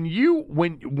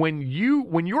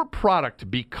your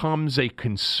product becomes a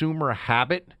consumer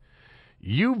habit,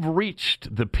 you've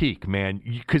reached the peak, man,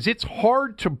 because it's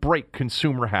hard to break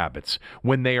consumer habits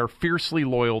when they are fiercely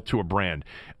loyal to a brand.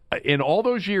 in all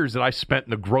those years that I spent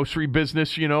in the grocery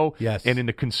business, Yes. and in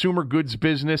the consumer goods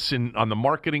business and on the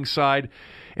marketing side,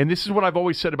 and this is what I've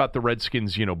always said about the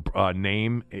Redskins,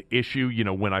 name issue,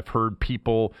 when I've heard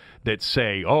people that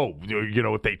say, oh,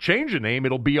 if they change the name,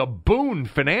 it'll be a boon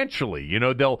financially.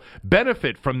 They'll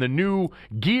benefit from the new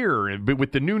gear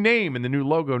with the new name and the new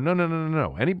logo.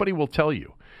 No. Anybody will tell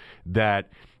you that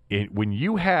when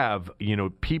you have,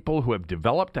 people who have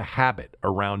developed a habit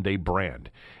around a brand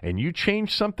and you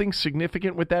change something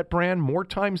significant with that brand, more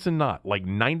times than not, like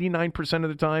 99% of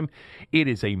the time, it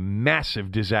is a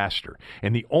massive disaster.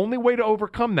 And the only way to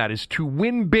overcome that is to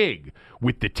win big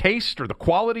with the taste or the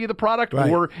quality of the product,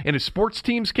 right. Or in a sports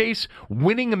team's case,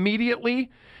 winning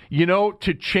immediately,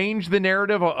 to change the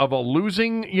narrative of a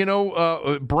losing,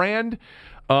 brand.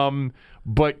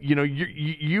 But the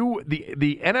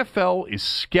NFL is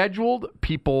scheduled.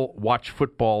 People watch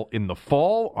football in the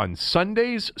fall on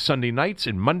Sundays, Sunday nights,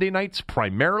 and Monday nights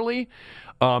primarily.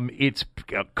 It's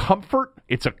a comfort.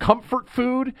 It's a comfort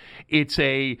food. It's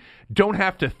a don't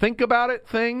have to think about it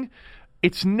thing.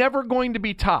 It's never going to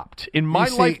be topped. In my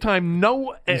lifetime,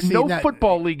 no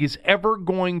football league is ever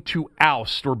going to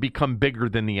oust or become bigger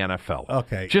than the NFL.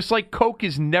 Okay. Just like Coke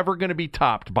is never going to be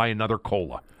topped by another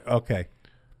cola. Okay.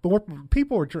 But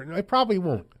people are drinking, it probably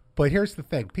won't. But here's the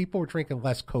thing. People are drinking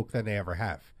less Coke than they ever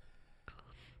have.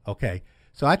 Okay.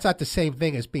 So that's not the same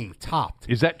thing as being topped.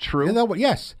 Is that true?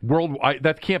 Yes. Worldwide,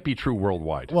 that can't be true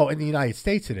worldwide. Well, in the United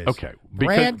States it is. Okay.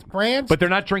 Brands. But they're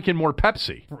not drinking more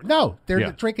Pepsi. No,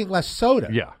 they're drinking less soda.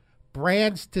 Yeah.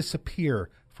 Brands disappear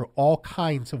for all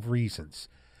kinds of reasons.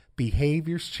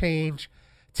 Behaviors change.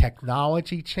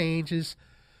 Technology changes.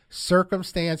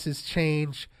 Circumstances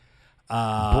change.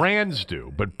 Brands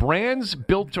do, but brands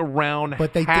built around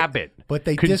habit. But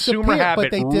they consumer disappear. habit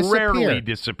But they disappear. rarely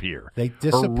disappear. They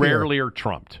disappear. Or rarely are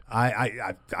trumped.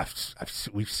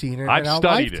 We've seen it in I've our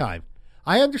studied lifetime.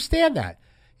 I understand that.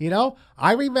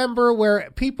 I remember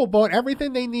where people bought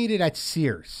everything they needed at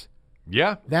Sears.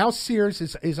 Yeah. Now Sears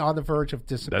is on the verge of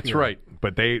disappearing. That's right.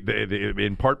 But they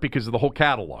in part because of the whole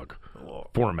catalog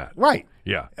format. Right.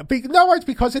 Yeah. No, it's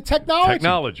because of technology.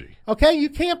 Technology. Okay, you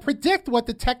can't predict what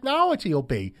the technology will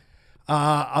be.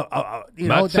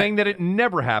 Not saying that it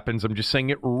never happens. I'm just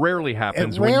saying it rarely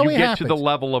happens when you get to the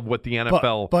level of what the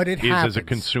NFL but it is happens. as a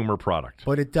consumer product.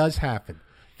 But it does happen.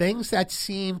 Things that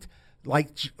seemed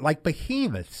like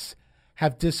behemoths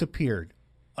have disappeared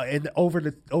over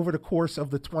the course of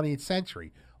the 20th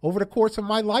century, over the course of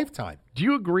my lifetime. Do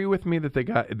you agree with me that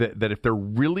that if they're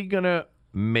really going to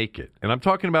make it, and I'm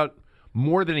talking about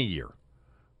more than a year,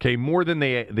 okay, more than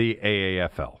the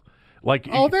AAFL,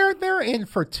 they're in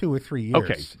for 2 or 3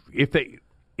 years. Okay,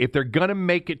 if they're going to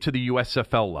make it to the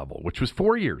USFL level, which was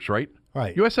 4 years, right?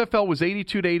 Right. USFL was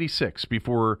 82 to 86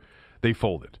 before they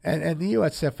folded, and the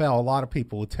USFL, a lot of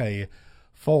people will tell you,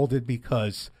 folded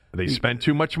because they spent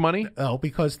too much money. No,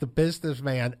 because the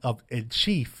businessman in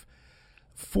chief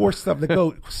forced them to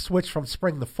go switch from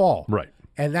spring to fall. Right.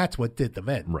 And that's what did them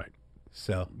in. Right.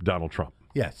 So Donald Trump.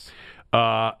 Yes.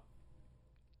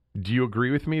 Do you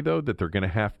agree with me, though, that they're going to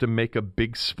have to make a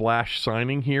big splash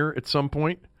signing here at some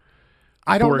point?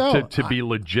 I don't know. For it to be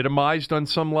legitimized on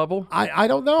some level? I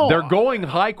don't know. They're going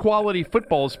high-quality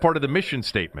football as part of the mission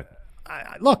statement.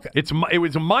 Look, it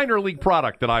was a minor league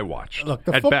product that I watched,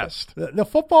 at best. The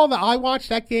football that I watched,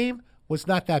 that game, was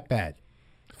not that bad.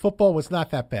 Football was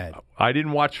not that bad. I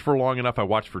didn't watch for long enough. I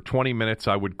watched for 20 minutes.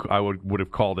 I would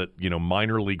have called it,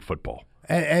 minor league football.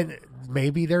 And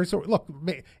maybe there's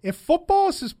if football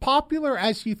is as popular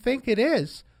as you think it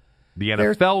is, the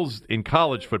NFL's in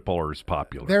college football is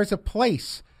popular. There's a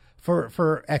place for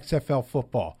XFL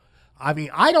football. I mean,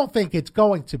 I don't think it's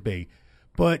going to be,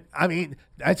 but I mean,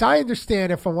 as I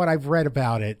understand it from what I've read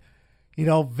about it,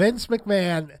 Vince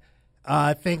McMahon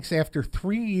thinks after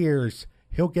 3 years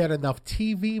he'll get enough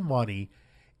TV money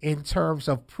in terms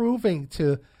of proving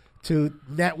to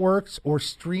networks or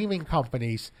streaming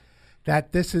companies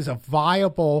that this is a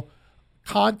viable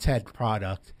content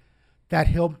product that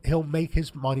he'll make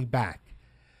his money back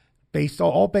based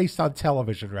on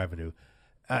television revenue.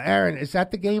 Aaron, is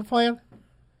that the game plan?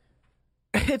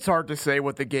 It's hard to say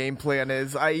what the game plan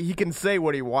is. He can say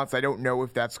what he wants. I don't know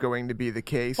if that's going to be the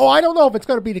case. Oh, I don't know if it's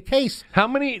going to be the case. How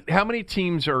many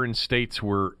teams are in states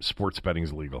where sports betting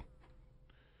is legal?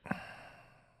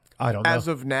 I don't know. As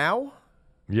of now?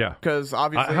 Yeah. Because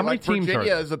obviously how many teams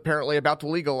Virginia are is apparently about to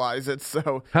legalize it.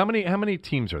 So How many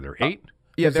teams are there? 8?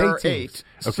 Yeah, There's there are 8 teams.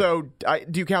 8. Okay. So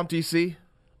do you count DC?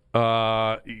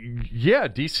 Yeah,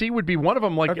 DC would be one of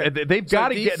them. Like they've got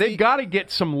to get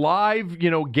some live,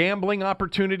 gambling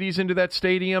opportunities into that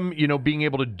stadium. Being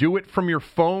able to do it from your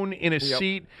phone in a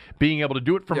seat, being able to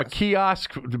do it from a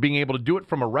kiosk, being able to do it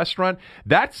from a restaurant.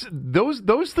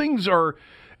 Those things are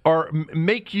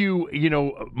make you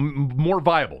more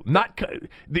viable.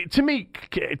 To me,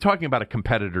 talking about a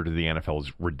competitor to the NFL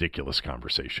is ridiculous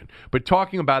conversation. But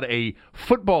talking about a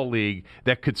football league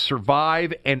that could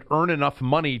survive and earn enough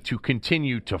money to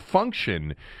continue to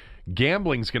function,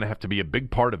 gambling's going to have to be a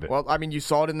big part of it. Well, I mean, you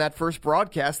saw it in that first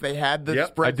broadcast. They had the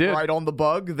spread right on the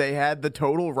bug. They had the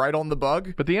total right on the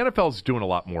bug. But the NFL's doing a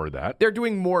lot more of that. They're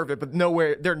doing more of it, but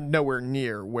they're nowhere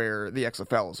near where the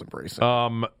XFL is embracing.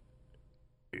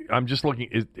 I'm just looking.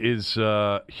 Is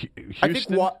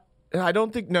Houston? I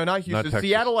don't think. No, not Houston. Not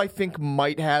Seattle, I think,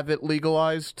 might have it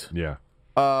legalized. Yeah.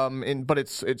 But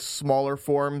it's smaller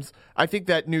forms. I think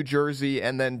that New Jersey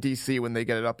and then DC, when they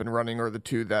get it up and running, are the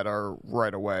two that are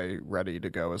right away ready to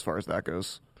go as far as that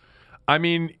goes. I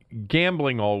mean,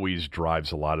 gambling always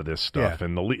drives a lot of this stuff,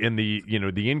 and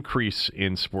the increase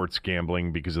in sports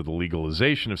gambling because of the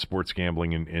legalization of sports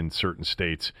gambling in certain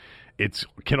states,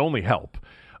 can only help.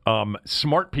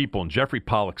 Smart people, and Jeffrey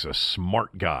Pollack's a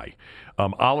smart guy.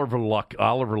 Oliver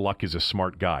Luck is a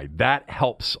smart guy. That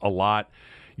helps a lot.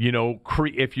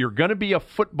 If you're going to be a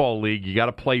football league, you got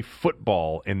to play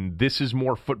football, and this is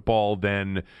more football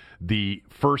than the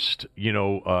first,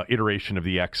 iteration of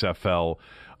the XFL.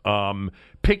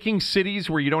 Picking cities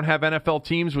where you don't have NFL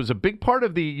teams was a big part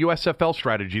of the USFL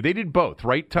strategy. They did both,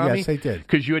 right, Tommy? Yes, they did.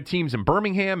 Because you had teams in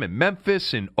Birmingham and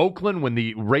Memphis and Oakland when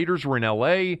the Raiders were in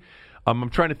L.A.,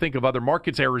 I'm trying to think of other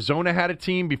markets. Arizona had a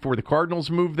team before the Cardinals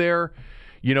moved there.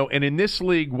 And in this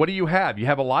league, what do you have? You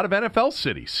have a lot of NFL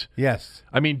cities. Yes.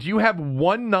 I mean, do you have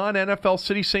one non-NFL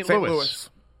city, St. Louis?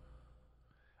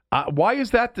 Why is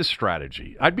that the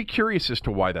strategy? I'd be curious as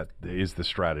to why that is the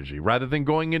strategy, rather than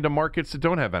going into markets that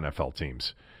don't have NFL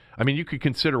teams. I mean, you could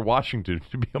consider Washington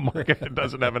to be a market that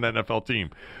doesn't have an NFL team.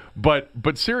 But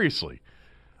seriously,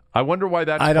 I wonder why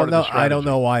that's part of the strategy. I don't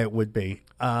know why it would be.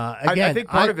 Again, I think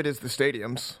part of it is the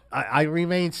stadiums. I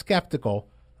remain skeptical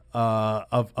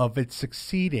of it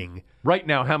succeeding. Right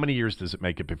now, how many years does it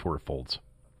make it before it folds?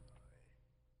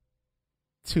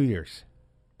 2 years.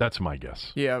 That's my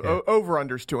guess. Yeah.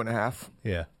 Over-under's 2.5.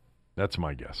 Yeah. That's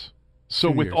my guess. So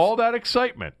with all that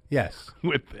excitement, yes,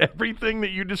 with everything that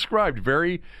you described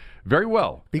very, very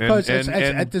well, because and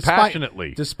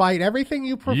passionately, despite everything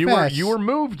you profess, you were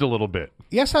moved a little bit.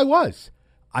 Yes, I was.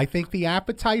 I think the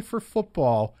appetite for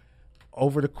football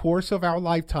over the course of our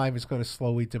lifetime is going to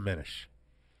slowly diminish.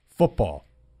 Football,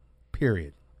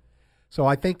 period. So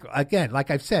I think, again, like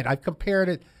I've said, I've compared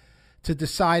it to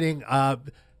deciding,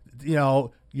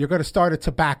 you're going to start a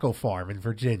tobacco farm in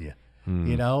Virginia.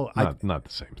 Not the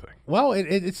same thing. Well,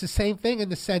 it's the same thing in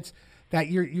the sense that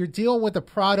you're dealing with a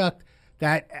product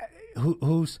that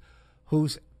whose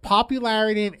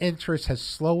popularity and interest has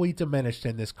slowly diminished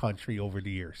in this country over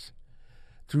the years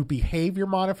through behavior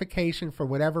modification for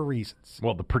whatever reasons.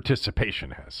 Well, the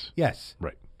participation has. Yes.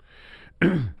 Right.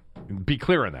 Be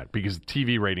clear on that, because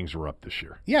TV ratings were up this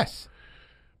year. Yes.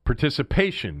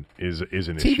 Participation is an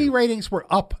issue. TV ratings were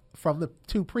up from the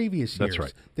 2 previous years. That's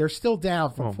right. They're still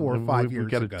down from 4 or 5 years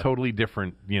ago. We've got a totally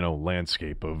different,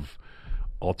 landscape of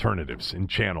alternatives and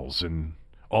channels and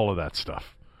all of that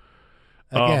stuff.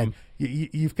 Again,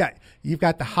 you've got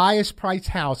the highest priced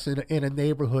house in a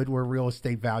neighborhood where real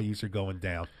estate values are going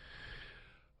down.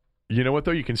 You know what,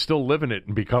 though? You can still live in it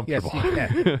and be comfortable.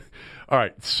 Yes, you can. All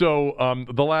right. So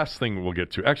the last thing we'll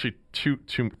get to, actually,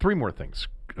 three more things.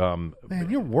 Man,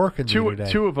 you're working today.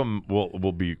 Two of them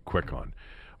we'll be quick on.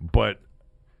 But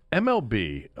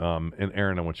MLB, and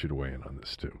Aaron, I want you to weigh in on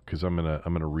this too, because I'm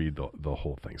gonna read the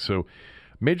whole thing. So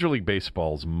Major League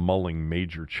Baseball's mulling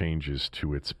major changes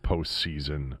to its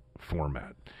postseason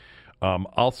format.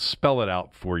 I'll spell it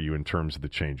out for you in terms of the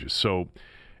changes. So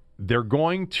they're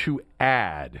going to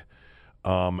add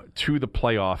to the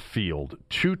playoff field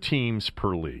 2 teams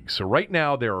per league. So right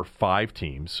now there are 5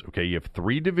 teams. Okay, you have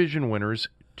 3 division winners,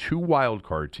 2 wild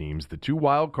card teams. The 2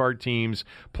 wild card teams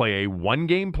play a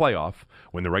 1-game playoff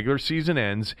when the regular season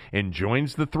ends and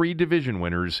joins the 3 division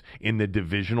winners in the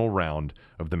divisional round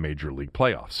of the Major League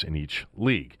playoffs in each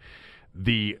league.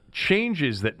 The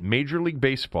changes that Major League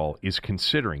Baseball is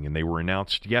considering, and they were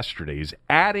announced yesterday, is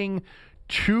adding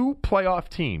 2 playoff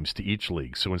teams to each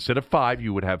league. So instead of 5,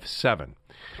 you would have 7.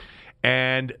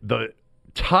 And the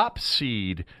top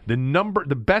seed, the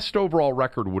best overall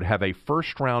record would have a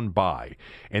first-round bye.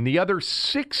 And the other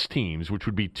 6 teams, which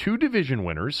would be 2 division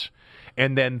winners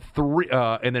and then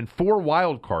 4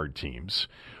 wild card teams,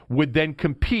 would then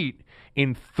compete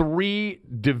in three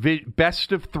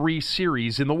best of three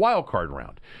series in the wild card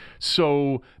round.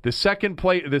 So the second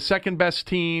best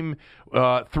team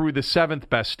through the seventh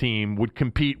best team would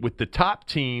compete with the top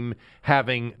team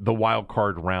having the wild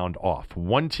card round off.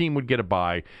 One team would get a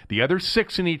bye. The other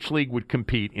 6 in each league would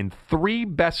compete in 3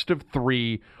 best of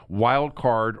 3 wild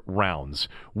card rounds,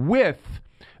 with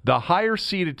the higher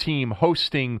seeded team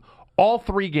hosting all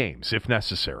 3 games if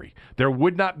necessary. There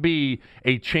would not be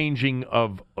a changing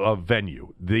of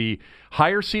venue. The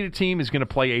higher seeded team is going to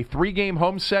play a 3-game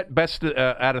home set, best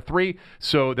out of 3,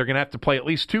 so they're going to have to play at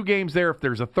least 2 games there. If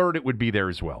there's a third, it would be there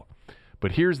as well.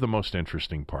 But here's the most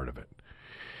interesting part of it.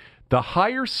 The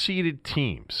higher seeded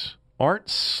teams aren't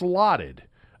slotted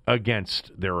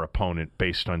against their opponent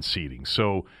based on seeding.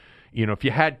 So, if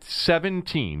you had 7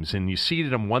 teams and you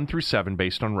seeded them 1 through 7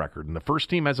 based on record, and the first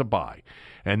team has a bye,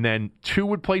 and then 2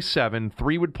 would play 7,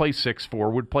 3 would play 6, 4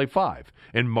 would play 5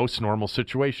 in most normal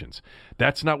situations.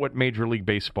 That's not what Major League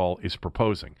Baseball is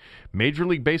proposing. Major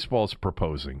League Baseball is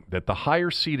proposing that the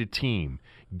higher seeded team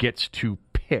gets to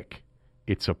pick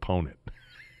its opponent.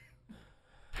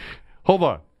 Hold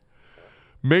on.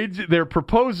 They're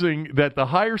proposing that the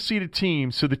higher seeded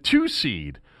team, so the 2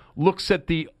 seed, looks at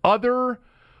the other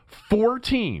 4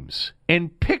 teams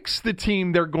and picks the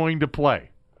team they're going to play.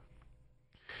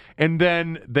 And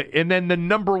then the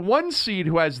number 1 seed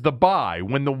who has the bye,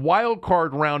 when the wild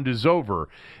card round is over,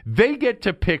 they get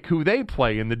to pick who they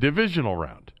play in the divisional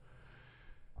round.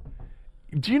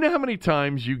 Do you know how many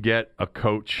times you get a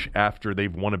coach after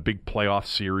they've won a big playoff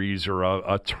series or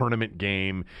a tournament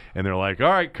game, and they're like,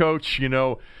 all right, coach,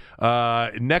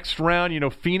 next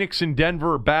round, Phoenix and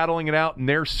Denver are battling it out in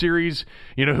their series.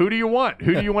 Who do you want?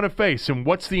 Who do you want to face? And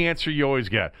what's the answer you always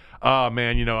get? Oh,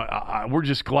 man, we're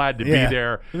just glad to be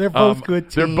there. They're both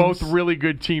good teams. They're both really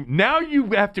good teams. Now you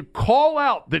have to call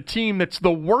out the team that's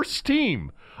the worst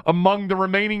team among the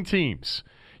remaining teams.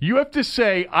 You have to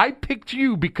say, I picked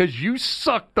you because you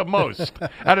suck the most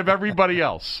out of everybody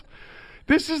else.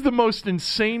 This is the most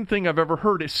insane thing I've ever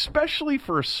heard, especially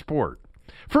for a sport.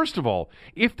 First of all,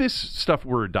 if this stuff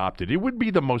were adopted, it would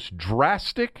be the most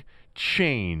drastic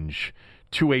change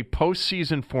to a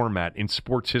postseason format in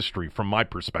sports history from my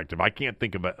perspective. I can't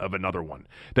think of another one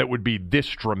that would be this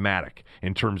dramatic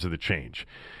in terms of the change.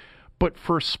 But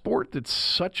for a sport that's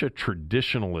such a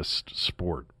traditionalist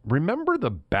sport, remember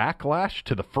the backlash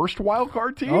to the first wild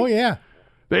card team? Oh, yeah.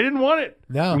 They didn't want it.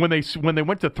 No. When they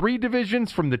went to 3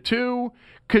 divisions from the 2,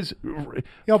 because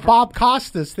Bob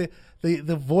Costas,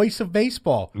 the voice of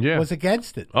baseball, was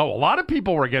against it. Oh, a lot of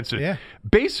people were against it. Yeah.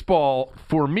 Baseball,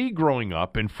 for me growing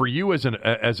up, and for you as an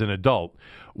adult,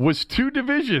 was 2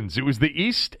 divisions. It was the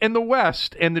East and the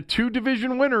West, and the 2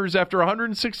 division winners after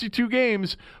 162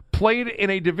 games played in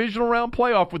a divisional round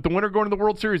playoff with the winner going to the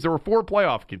World Series. There were 4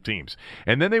 playoff teams.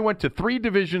 And then they went to 3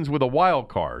 divisions with a wild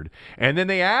card, and then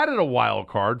they added a wild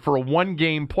card for a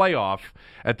 1-game playoff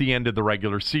at the end of the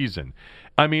regular season.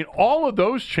 I mean, all of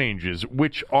those changes,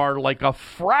 which are like a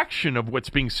fraction of what's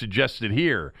being suggested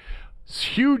here,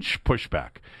 huge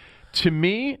pushback. To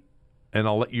me, and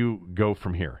I'll let you go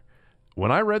from here, when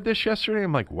I read this yesterday,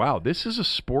 I'm like, wow, this is a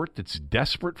sport that's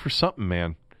desperate for something,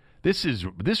 man. This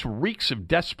reeks of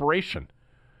desperation.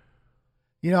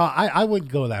 I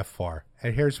wouldn't go that far,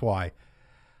 and here's why.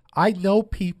 I know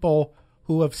people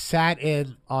who have sat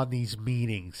in on these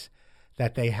meetings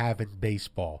that they have in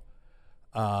baseball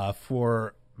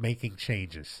for making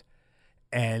changes.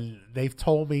 And they've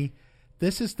told me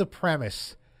this is the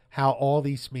premise how all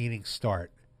these meetings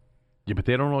start. Yeah, but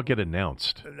they don't all get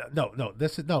announced. No.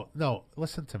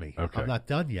 Listen to me. Okay. I'm not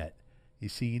done yet. You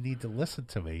see, you need to listen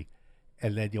to me,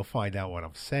 and then you'll find out what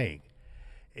I'm saying.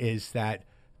 Is that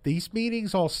these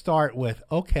meetings all start with,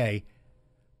 okay,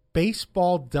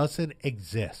 baseball doesn't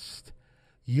exist.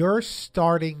 You're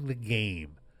starting the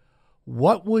game.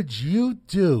 What would you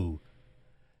do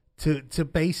to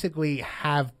basically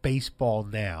have baseball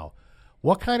now?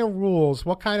 What kind of rules,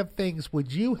 what kind of things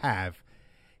would you have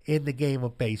in the game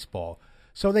of baseball?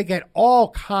 So they get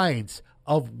all kinds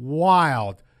of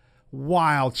wild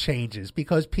changes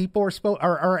because people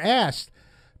are asked,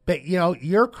 but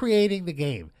you're creating the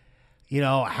game.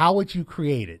 How would you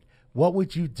create it? What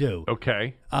would you do?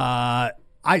 Okay.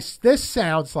 This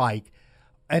sounds like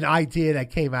an idea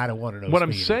that came out of one of those What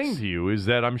meetings. I'm saying to you is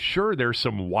that I'm sure there's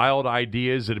some wild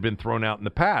ideas that have been thrown out in the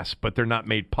past, but they're not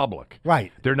made public.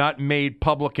 Right. They're not made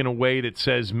public in a way that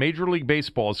says Major League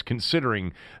Baseball is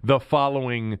considering the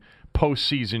following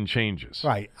postseason changes.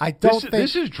 Right.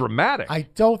 This is dramatic. I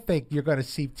don't think you're going to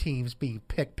see teams being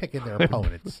picking their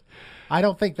opponents. I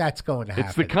don't think that's going to happen.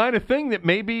 It's the kind of thing that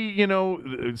maybe,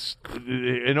 it's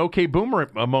an OK Boomer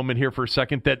a moment here for a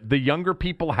second, that the younger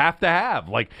people have to have.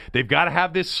 Like, they've got to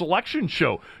have this selection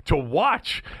show to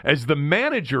watch as the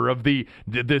manager of the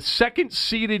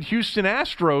second-seeded Houston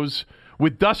Astros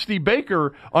with Dusty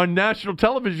Baker on national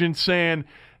television saying,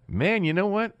 man, you know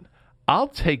what? I'll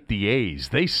take the A's.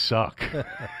 They suck.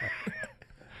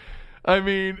 I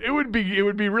mean, it would be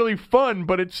really fun,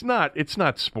 but it's not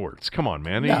sports. Come on,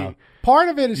 man. No. Part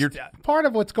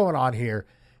of what's going on here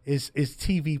is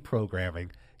TV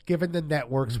programming, giving the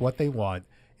networks what they want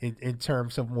in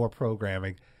terms of more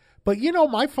programming. But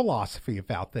my philosophy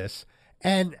about this,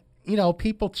 and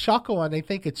people chuckle and they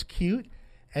think it's cute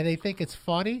and they think it's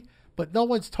funny, but no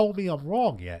one's told me I'm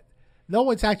wrong yet. No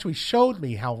one's actually showed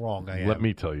me how wrong I am. Let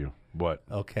me tell you what.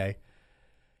 Okay.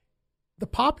 The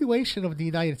population of the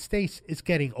United States is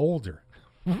getting older.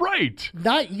 Right.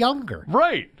 Not younger.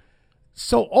 Right.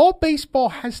 So all baseball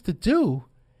has to do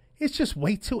is just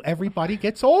wait till everybody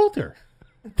gets older.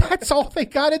 That's all they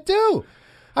got to do.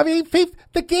 I mean,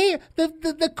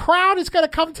 the crowd is going to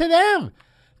come to them.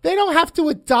 They don't have to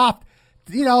adopt,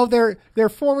 their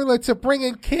formula to bring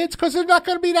in kids, because there's not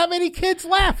going to be that many kids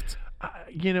left.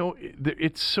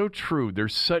 It's so true.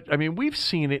 We've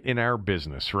seen it in our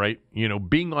business, right?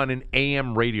 Being on an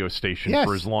AM radio station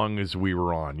for as long as we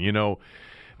were on,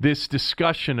 this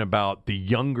discussion about the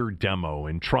younger demo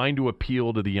and trying to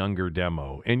appeal to the younger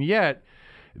demo. And yet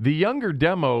the younger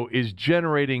demo is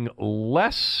generating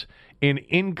less in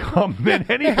income than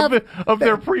any of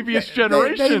their previous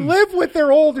generations. They live with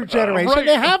their older generation. Right.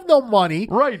 They have no money.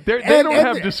 Right. They don't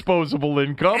have disposable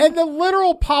income. And the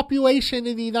literal population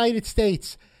in the United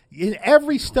States, in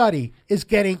every study, is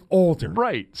getting older.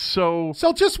 Right. So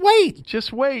just wait.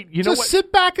 Just wait.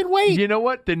 Sit back and wait. You know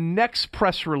what? The next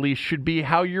press release should be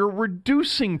how you're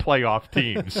reducing playoff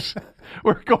teams.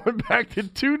 We're going back to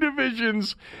 2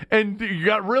 divisions, and you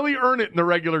got to really earn it in the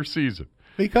regular season.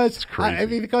 Because it's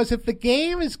crazy. Because if the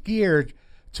game is geared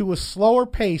to a slower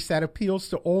pace that appeals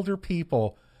to older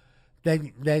people,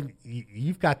 then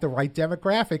you've got the right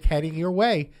demographic heading your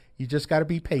way. You just got to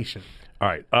be patient. All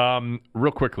right.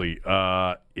 Real quickly,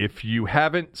 if you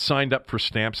haven't signed up for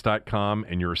Stamps.com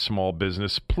and you're a small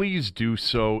business, please do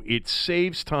so. It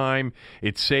saves time.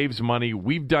 It saves money.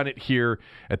 We've done it here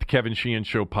at the Kevin Sheehan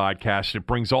Show podcast. It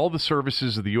brings all the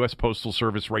services of the U.S. Postal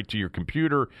Service right to your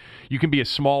computer. You can be a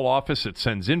small office that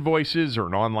sends invoices, or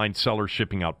an online seller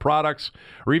shipping out products,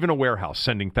 or even a warehouse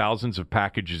sending thousands of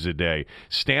packages a day.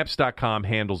 Stamps.com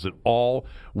handles it all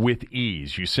with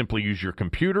ease. You simply use your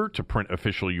computer to print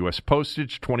official U.S.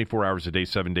 postage 24 hours a day,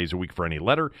 7 days a week for any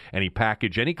letter, any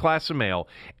package, any class of mail,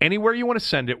 anywhere you want to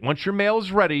send it. Once your mail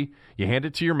is ready, you hand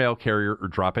it to your mail carrier or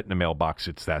drop it in a mailbox.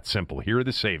 It's that simple. Here are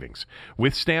the savings.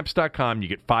 With Stamps.com, you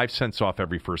get 5 cents off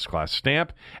every first-class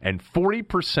stamp and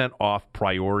 40% off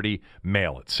priority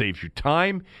mail. It saves you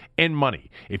time and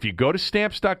money. If you go to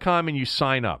Stamps.com and you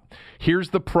sign up,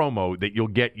 here's the promo that you'll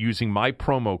get using my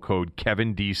promo code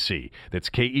KevinDC. That's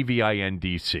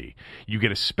KEVINDC. You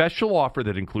get a special offer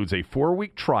that includes a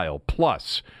 4-week trial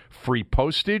plus free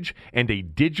postage and a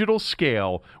digital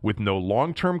scale with no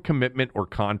long-term commitment or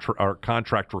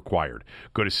contract required.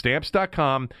 Go to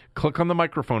Stamps.com, click on the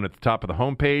microphone at the top of the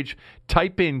homepage,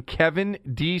 type in Kevin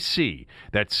DC.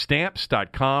 That's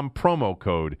Stamps.com, promo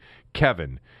code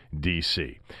Kevin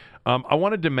DC. I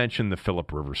wanted to mention the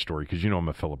Phillip Rivers story because I'm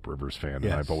a Phillip Rivers fan,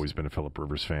 and I've always been a Phillip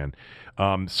Rivers fan.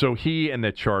 So he and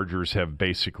the Chargers have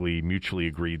basically mutually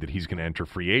agreed that he's going to enter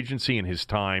free agency, and his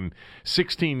time,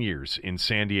 16 years in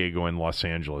San Diego and Los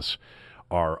Angeles,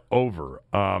 are over.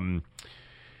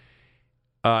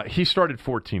 He started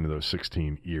 14 of those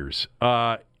 16 years.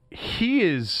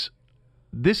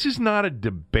 This is not a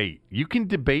debate. You can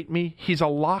debate me. He's a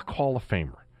lock Hall of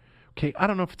Famer. Okay, I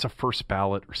don't know if it's a first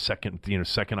ballot or second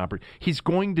opportunity. He's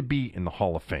going to be in the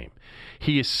Hall of Fame.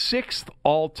 He is 6th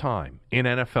all-time in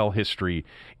NFL history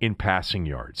in passing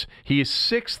yards. He is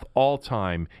 6th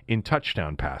all-time in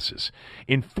touchdown passes.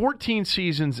 In 14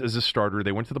 seasons as a starter,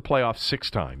 they went to the playoffs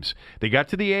 6 times. They got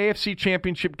to the AFC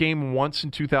Championship game once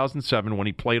in 2007 when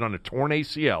he played on a torn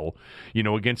ACL,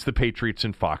 against the Patriots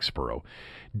in Foxborough.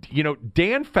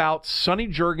 Dan Fouts, Sonny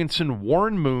Jurgensen,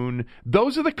 Warren Moon,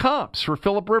 those are the comps for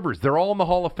Phillip Rivers. They're all in the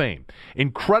Hall of Fame.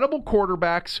 Incredible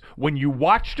quarterbacks. When you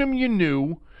watched him, you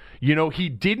knew. He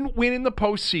didn't win in the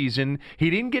postseason. He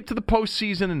didn't get to the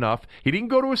postseason enough. He didn't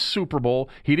go to a Super Bowl.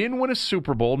 He didn't win a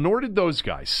Super Bowl, nor did those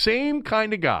guys. Same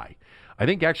kind of guy. I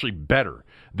think actually better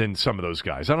than some of those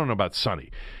guys. I don't know about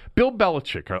Sonny. Bill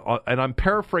Belichick, and I'm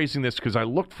paraphrasing this because I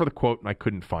looked for the quote and I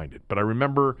couldn't find it, but I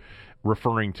remember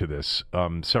referring to this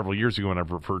several years ago, and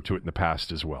I've referred to it in the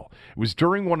past as well. It was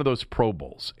during one of those Pro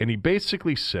Bowls, and he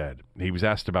basically said, he was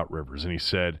asked about Rivers, and he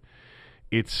said,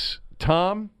 it's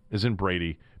Tom as in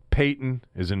Brady, Peyton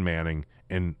as in Manning,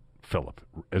 and Phillip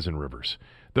as in Rivers.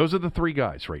 Those are the three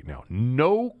guys right now.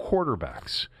 No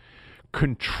quarterbacks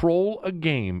control a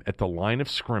game at the line of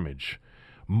scrimmage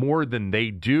more than they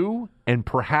do and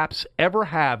perhaps ever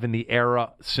have in the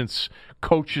era since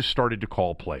coaches started to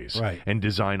call plays and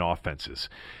design offenses.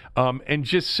 And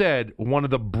just said one of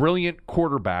the brilliant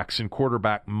quarterbacks and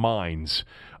quarterback minds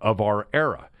of our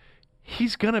era.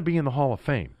 He's going to be in the Hall of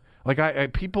Fame.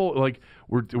 Like people like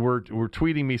were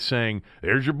tweeting me saying,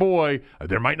 "There's your boy.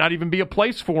 There might not even be a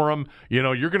place for him. You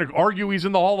know, you're going to argue he's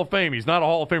in the Hall of Fame. He's not a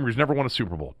Hall of Famer. He's never won a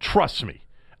Super Bowl." Trust me,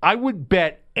 I would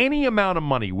bet any amount of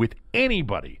money with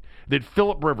anybody that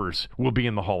Phillip Rivers will be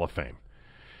in the Hall of Fame.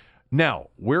 Now,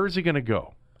 where is he going to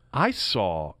go? I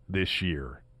saw this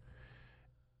year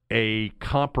a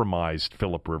compromised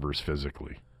Phillip Rivers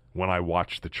physically when I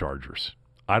watched the Chargers.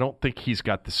 I don't think he's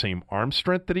got the same arm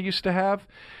strength that he used to have.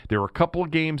 There were a couple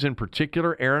of games in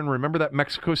particular. Aaron, remember that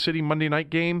Mexico City Monday night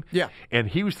game? Yeah. And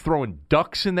he was throwing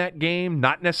ducks in that game,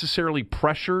 not necessarily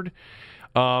pressured.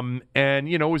 And,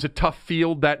 you know, it was a tough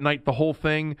field that night, the whole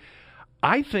thing.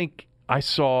 I think I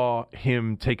saw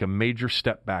him take a major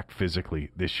step back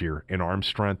physically this year in arm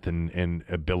strength and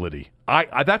ability.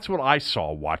 That's what I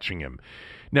saw watching him.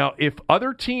 Now, if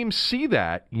other teams see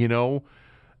that, you know,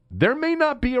 there may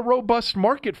not be a robust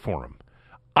market for him.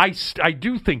 I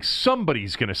do think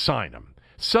somebody's going to sign him.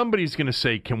 Somebody's going to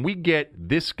say, can we get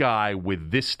this guy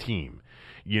with this team?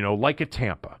 You know, like a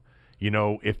Tampa. You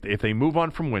know, if they move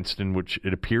on from Winston, which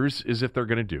it appears as if they're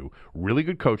going to do, really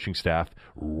good coaching staff,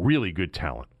 really good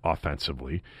talent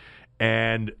offensively.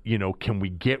 And, you know, can we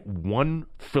get one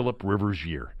Phillip Rivers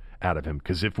year out of him?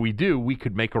 Because if we do, we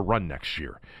could make a run next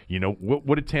year. You know,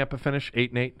 what did Tampa finish?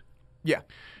 8-8? Yeah.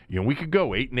 You know, we could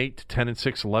go 8-8 to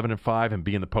 10-6, 11-5, and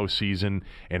be in the postseason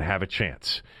and have a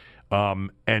chance.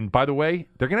 And by the way,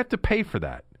 they're going to have to pay for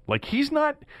that. Like, he's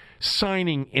not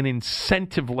signing an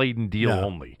incentive-laden deal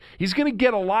only. He's going to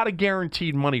get a lot of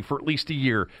guaranteed money for at least a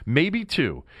year, maybe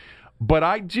two. But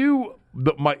I do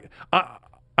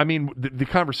I mean, the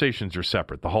conversations are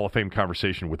separate. The Hall of Fame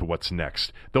conversation with what's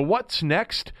next. The what's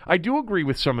next, I do agree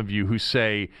with some of you who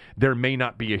say there may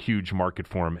not be a huge market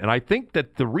for him. And I think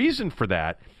that the reason for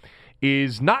that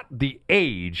is not the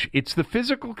age, it's the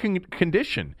physical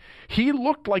condition. He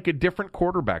looked like a different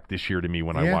quarterback this year to me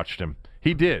when I watched him.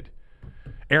 He did.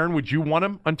 Aaron, would you want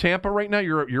him on Tampa right now?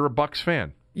 You're a Bucs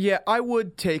fan. Yeah, I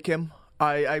would take him.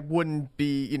 I wouldn't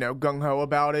be, you know, gung-ho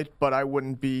about it, but I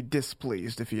wouldn't be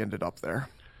displeased if he ended up there.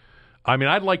 I mean,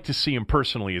 I'd like to see him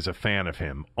personally as a fan of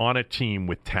him on a team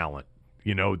with talent,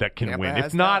 you know, that can win.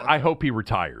 If not, I hope he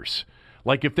retires.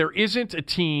 Like, if there isn't a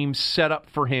team set up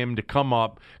for him to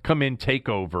come in, take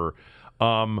over,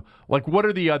 like, what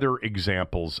are the other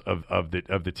examples of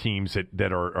the teams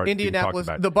that are Indianapolis? Being talked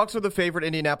about? The Bucs are the favorite.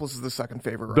 Indianapolis is the second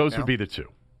favorite right Those now. would be the two.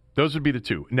 Those would be the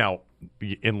two. Now,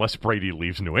 unless Brady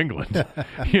leaves New England.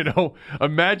 You know,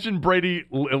 imagine Brady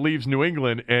leaves New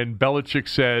England and Belichick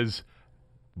says,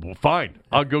 well, fine,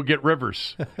 I'll go get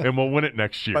Rivers, and we'll win it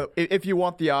next year. If you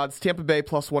want the odds, Tampa Bay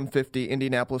plus 150,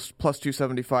 Indianapolis plus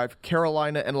 275,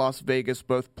 Carolina and Las Vegas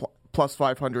both plus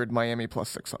 500, Miami plus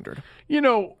 600. You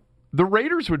know, the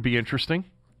Raiders would be interesting.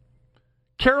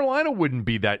 Carolina wouldn't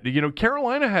be that. You know,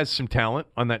 Carolina has some talent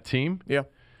on that team. Yeah.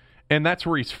 And that's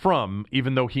where he's from,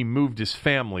 even though he moved his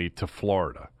family to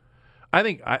Florida.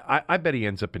 I bet he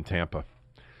ends up in Tampa.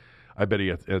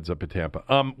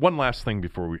 One last thing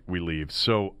before we leave.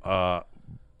 So,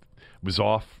 was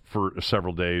off for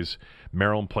several days.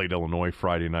 Maryland played Illinois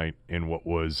Friday night in what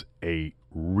was a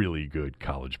really good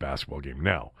college basketball game.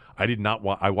 Now, I did not.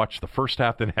 I watched the first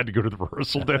half, then had to go to the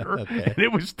rehearsal dinner, and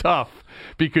it was tough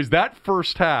because that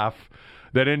first half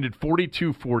that ended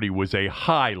 42-40 was a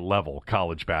high-level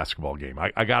college basketball game.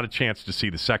 I got a chance to see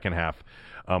the second half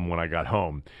when I got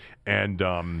home,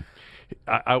 and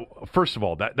first of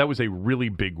all, that was a really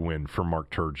big win for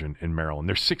Mark Turgeon in Maryland.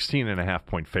 They're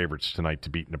 16.5-point favorites tonight to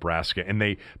beat Nebraska, and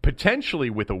they potentially,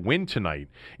 with a win tonight,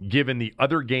 given the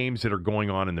other games that are going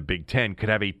on in the Big Ten, could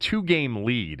have a 2-game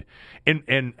lead.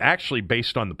 And actually,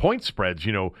 based on the point spreads,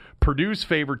 you know, Purdue's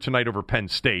favored tonight over Penn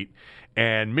State,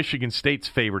 and Michigan State's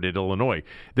favored at Illinois.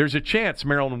 There's a chance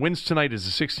Maryland wins tonight as a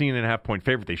 16.5-point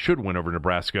favorite. They should win over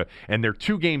Nebraska, and they're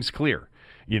 2 games clear,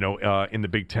 you know, in the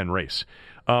Big Ten race.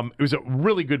 It was a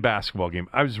really good basketball game.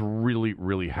 I was really,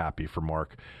 really happy for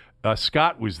Mark.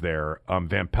 Scott was there,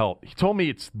 Van Pelt. He told me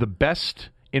it's the best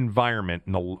environment,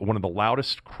 and one of the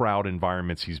loudest crowd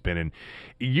environments he's been in.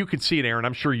 You could see it, Aaron.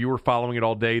 I'm sure you were following it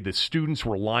all day. The students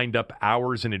were lined up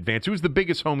hours in advance. It was the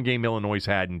biggest home game Illinois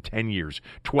had in 10 years,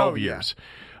 12 years.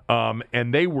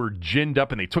 And they were ginned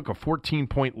up, and they took a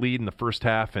 14-point lead in the first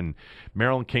half, and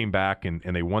Maryland came back, and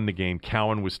they won the game.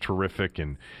 Cowan was terrific,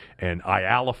 and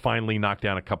Ayala finally knocked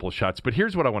down a couple of shots. But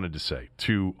here's what I wanted to say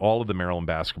to all of the Maryland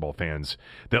basketball fans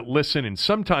that listen and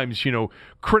sometimes,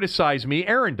 criticize me.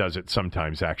 Aaron does it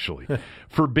sometimes, actually,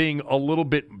 for being a little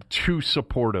bit too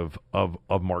supportive of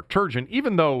Mark Turgeon,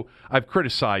 even though I've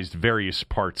criticized various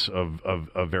parts of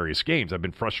various games. I've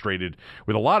been frustrated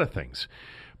with a lot of things.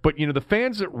 But, the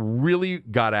fans that really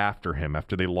got after him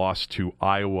after they lost to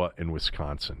Iowa and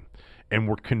Wisconsin and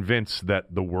were convinced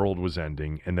that the world was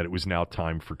ending and that it was now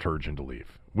time for Turgeon to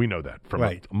leave. We know that from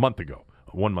a month ago,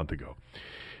 1 month ago.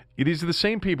 These are the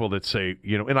same people that say,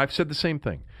 and I've said the same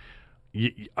thing.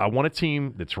 I want a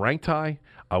team that's ranked high.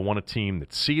 I want a team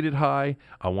that's seeded high.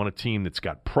 I want a team that's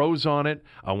got pros on it.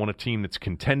 I want a team that's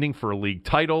contending for a league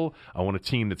title. I want a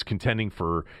team that's contending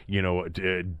for,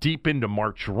 a deep into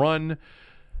March run.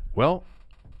 Well,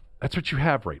 that's what you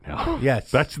have right now. Yes.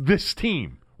 That's this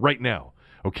team right now,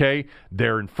 okay?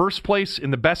 They're in first place in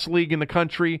the best league in the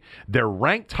country. They're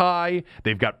ranked high.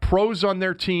 They've got pros on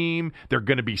their team. They're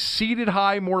going to be seeded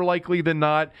high more likely than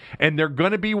not, and they're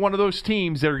going to be one of those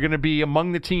teams that are going to be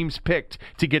among the teams picked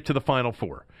to get to the Final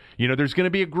Four. There's going to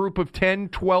be a group of 10,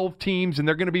 12 teams, and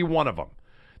they're going to be one of them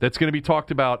that's going to be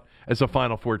talked about as a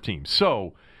Final Four team.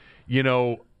 So,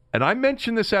 and I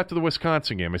mentioned this after the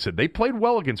Wisconsin game. I said they played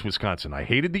well against Wisconsin. I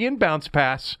hated the inbounds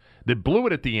pass that blew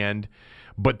it at the end,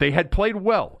 but they had played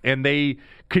well, and they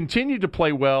continued to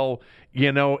play well,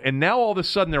 and now all of a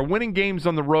sudden they're winning games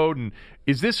on the road. And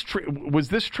is this true? Was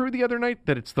this true the other night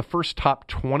that it's the first top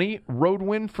 20 road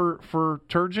win for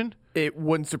Turgeon? It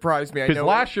wouldn't surprise me. Because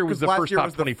last year was the first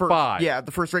top 25.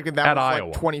 The first ranking that was Iowa.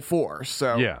 like 24.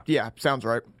 So yeah, sounds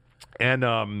right.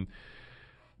 And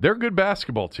they're a good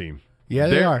basketball team. Yeah,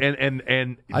 they are.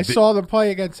 And I saw them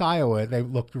play against Iowa. They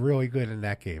looked really good in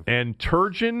that game. And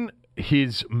Turgeon,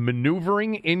 his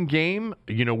maneuvering in game,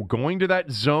 going to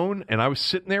that zone, and I was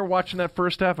sitting there watching that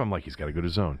first half. I'm like, he's got to go to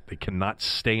zone. They cannot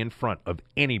stay in front of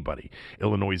anybody.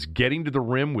 Illinois is getting to the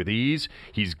rim with ease.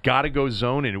 He's got to go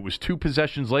zone, and it was 2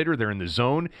 possessions later. They're in the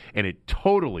zone, and it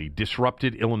totally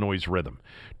disrupted Illinois' rhythm.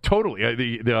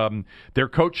 Totally. Their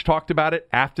coach talked about it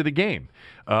after the game,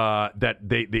 that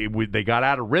they got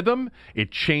out of rhythm.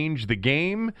 It changed the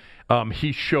game.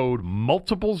 He showed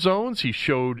multiple zones. He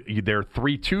showed their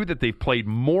 3-2 that they've played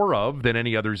more of than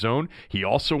any other zone. He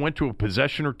also went to a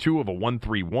possession or two of a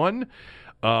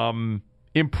 1-3-1.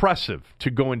 Impressive to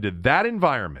go into that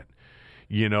environment.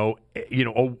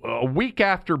 A week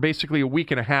after, basically a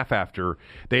week and a half after,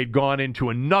 they'd gone into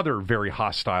another very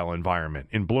hostile environment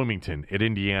in Bloomington at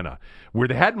Indiana, where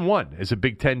they hadn't won as a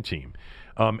Big Ten team.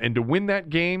 And to win that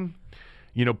game,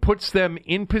 puts them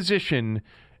in position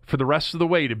for the rest of the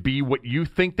way to be what you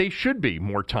think they should be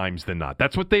more times than not.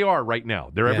 That's what they are right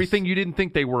now. They're everything you didn't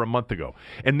think they were a month ago.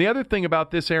 And the other thing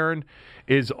about this, Aaron,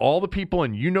 is all the people,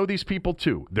 and these people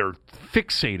too, they're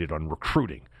fixated on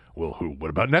recruiting. Well, what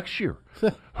about next year?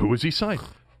 Who is he signed?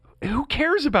 Who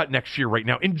cares about next year right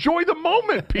now? Enjoy the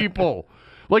moment, people.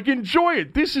 Enjoy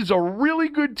it. This is a really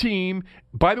good team.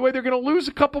 By the way, they're going to lose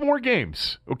a couple more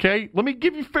games, okay? Let me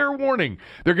give you fair warning.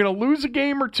 They're going to lose a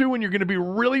game or two, and you're going to be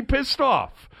really pissed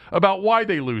off about why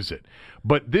they lose it.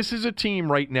 But this is a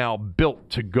team right now built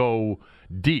to go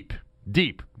deep.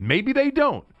 Maybe they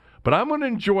don't. But I'm going to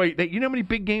enjoy that. You know how many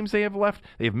big games they have left?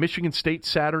 They have Michigan State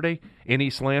Saturday in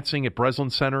East Lansing at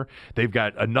Breslin Center. They've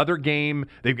got another game.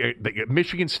 They got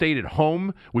Michigan State at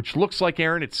home, which looks like,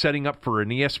 Aaron, it's setting up for an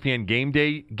ESPN Game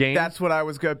Day game. That's what I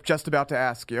was just about to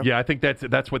ask you. Yeah, I think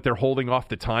that's what they're holding off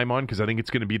the time on, because I think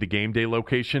it's going to be the game day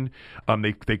location.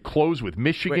 They close with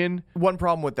Michigan. Wait, one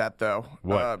problem with that, though.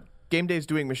 What? Game Day's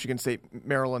doing Michigan State,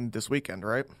 Maryland this weekend,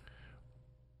 right?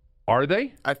 Are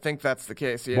they? I think that's the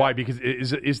case, yeah. Why? Because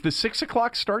is the 6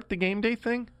 o'clock start the game day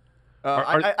thing?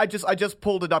 I just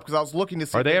pulled it up because I was looking to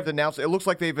see if they've announced. It looks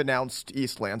like they've announced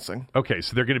East Lansing. Okay,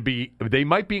 so they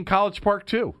might be in College Park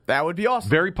too. That would be awesome.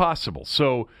 Very possible.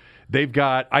 So they've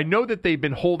got, I know that they've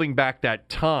been holding back that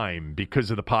time because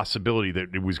of the possibility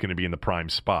that it was going to be in the prime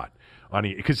spot,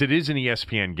 because it is an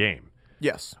ESPN game.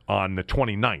 Yes. On the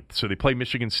 29th. So they play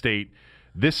Michigan State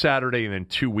this Saturday, and then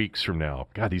 2 weeks from now.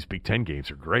 God, these Big Ten games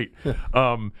are great.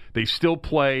 They still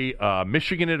play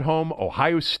Michigan at home,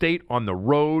 Ohio State on the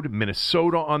road,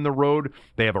 Minnesota on the road.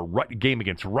 They have a game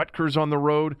against Rutgers on the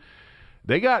road.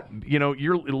 They got,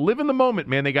 you're living the moment,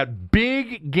 man. They got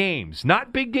big games,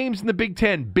 not big games in the Big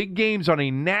Ten, big games on a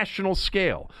national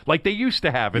scale, like they used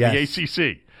to have in the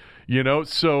ACC.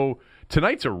 So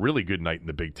tonight's a really good night in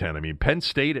the Big Ten. I mean, Penn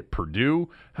State at Purdue.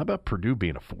 How about Purdue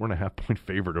being a 4.5-point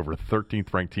favorite over a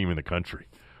 13th ranked team in the country?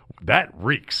 That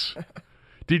reeks.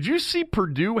 Did you see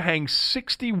Purdue hang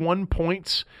 61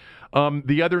 points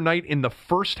the other night in the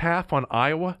first half on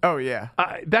Iowa? Oh, yeah.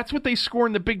 That's what they score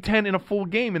in the Big Ten in a full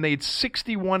game, and they had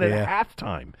 61 at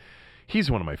halftime.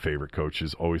 He's one of my favorite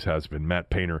coaches, always has been, Matt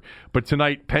Painter. But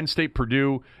tonight, Penn State,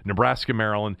 Purdue, Nebraska,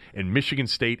 Maryland, and Michigan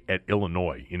State at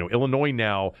Illinois. Illinois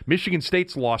now, Michigan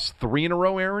State's lost 3 in a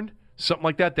row, Aaron, something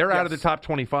like that. They're out of the top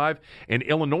 25, and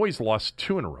Illinois' lost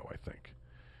 2 in a row, I think.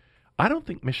 I don't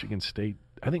think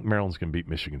I think Maryland's going to beat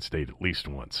Michigan State at least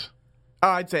once.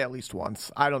 I'd say at least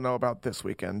once. I don't know about this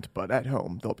weekend, but at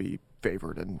home they'll be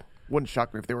favored, and wouldn't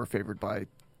shock me if they were favored by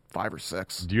 5 or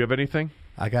 6. Do you have anything?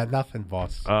 I got nothing,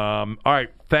 boss. All right.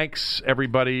 Thanks,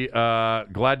 everybody.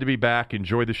 Glad to be back.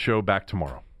 Enjoy the show. Back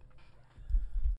tomorrow.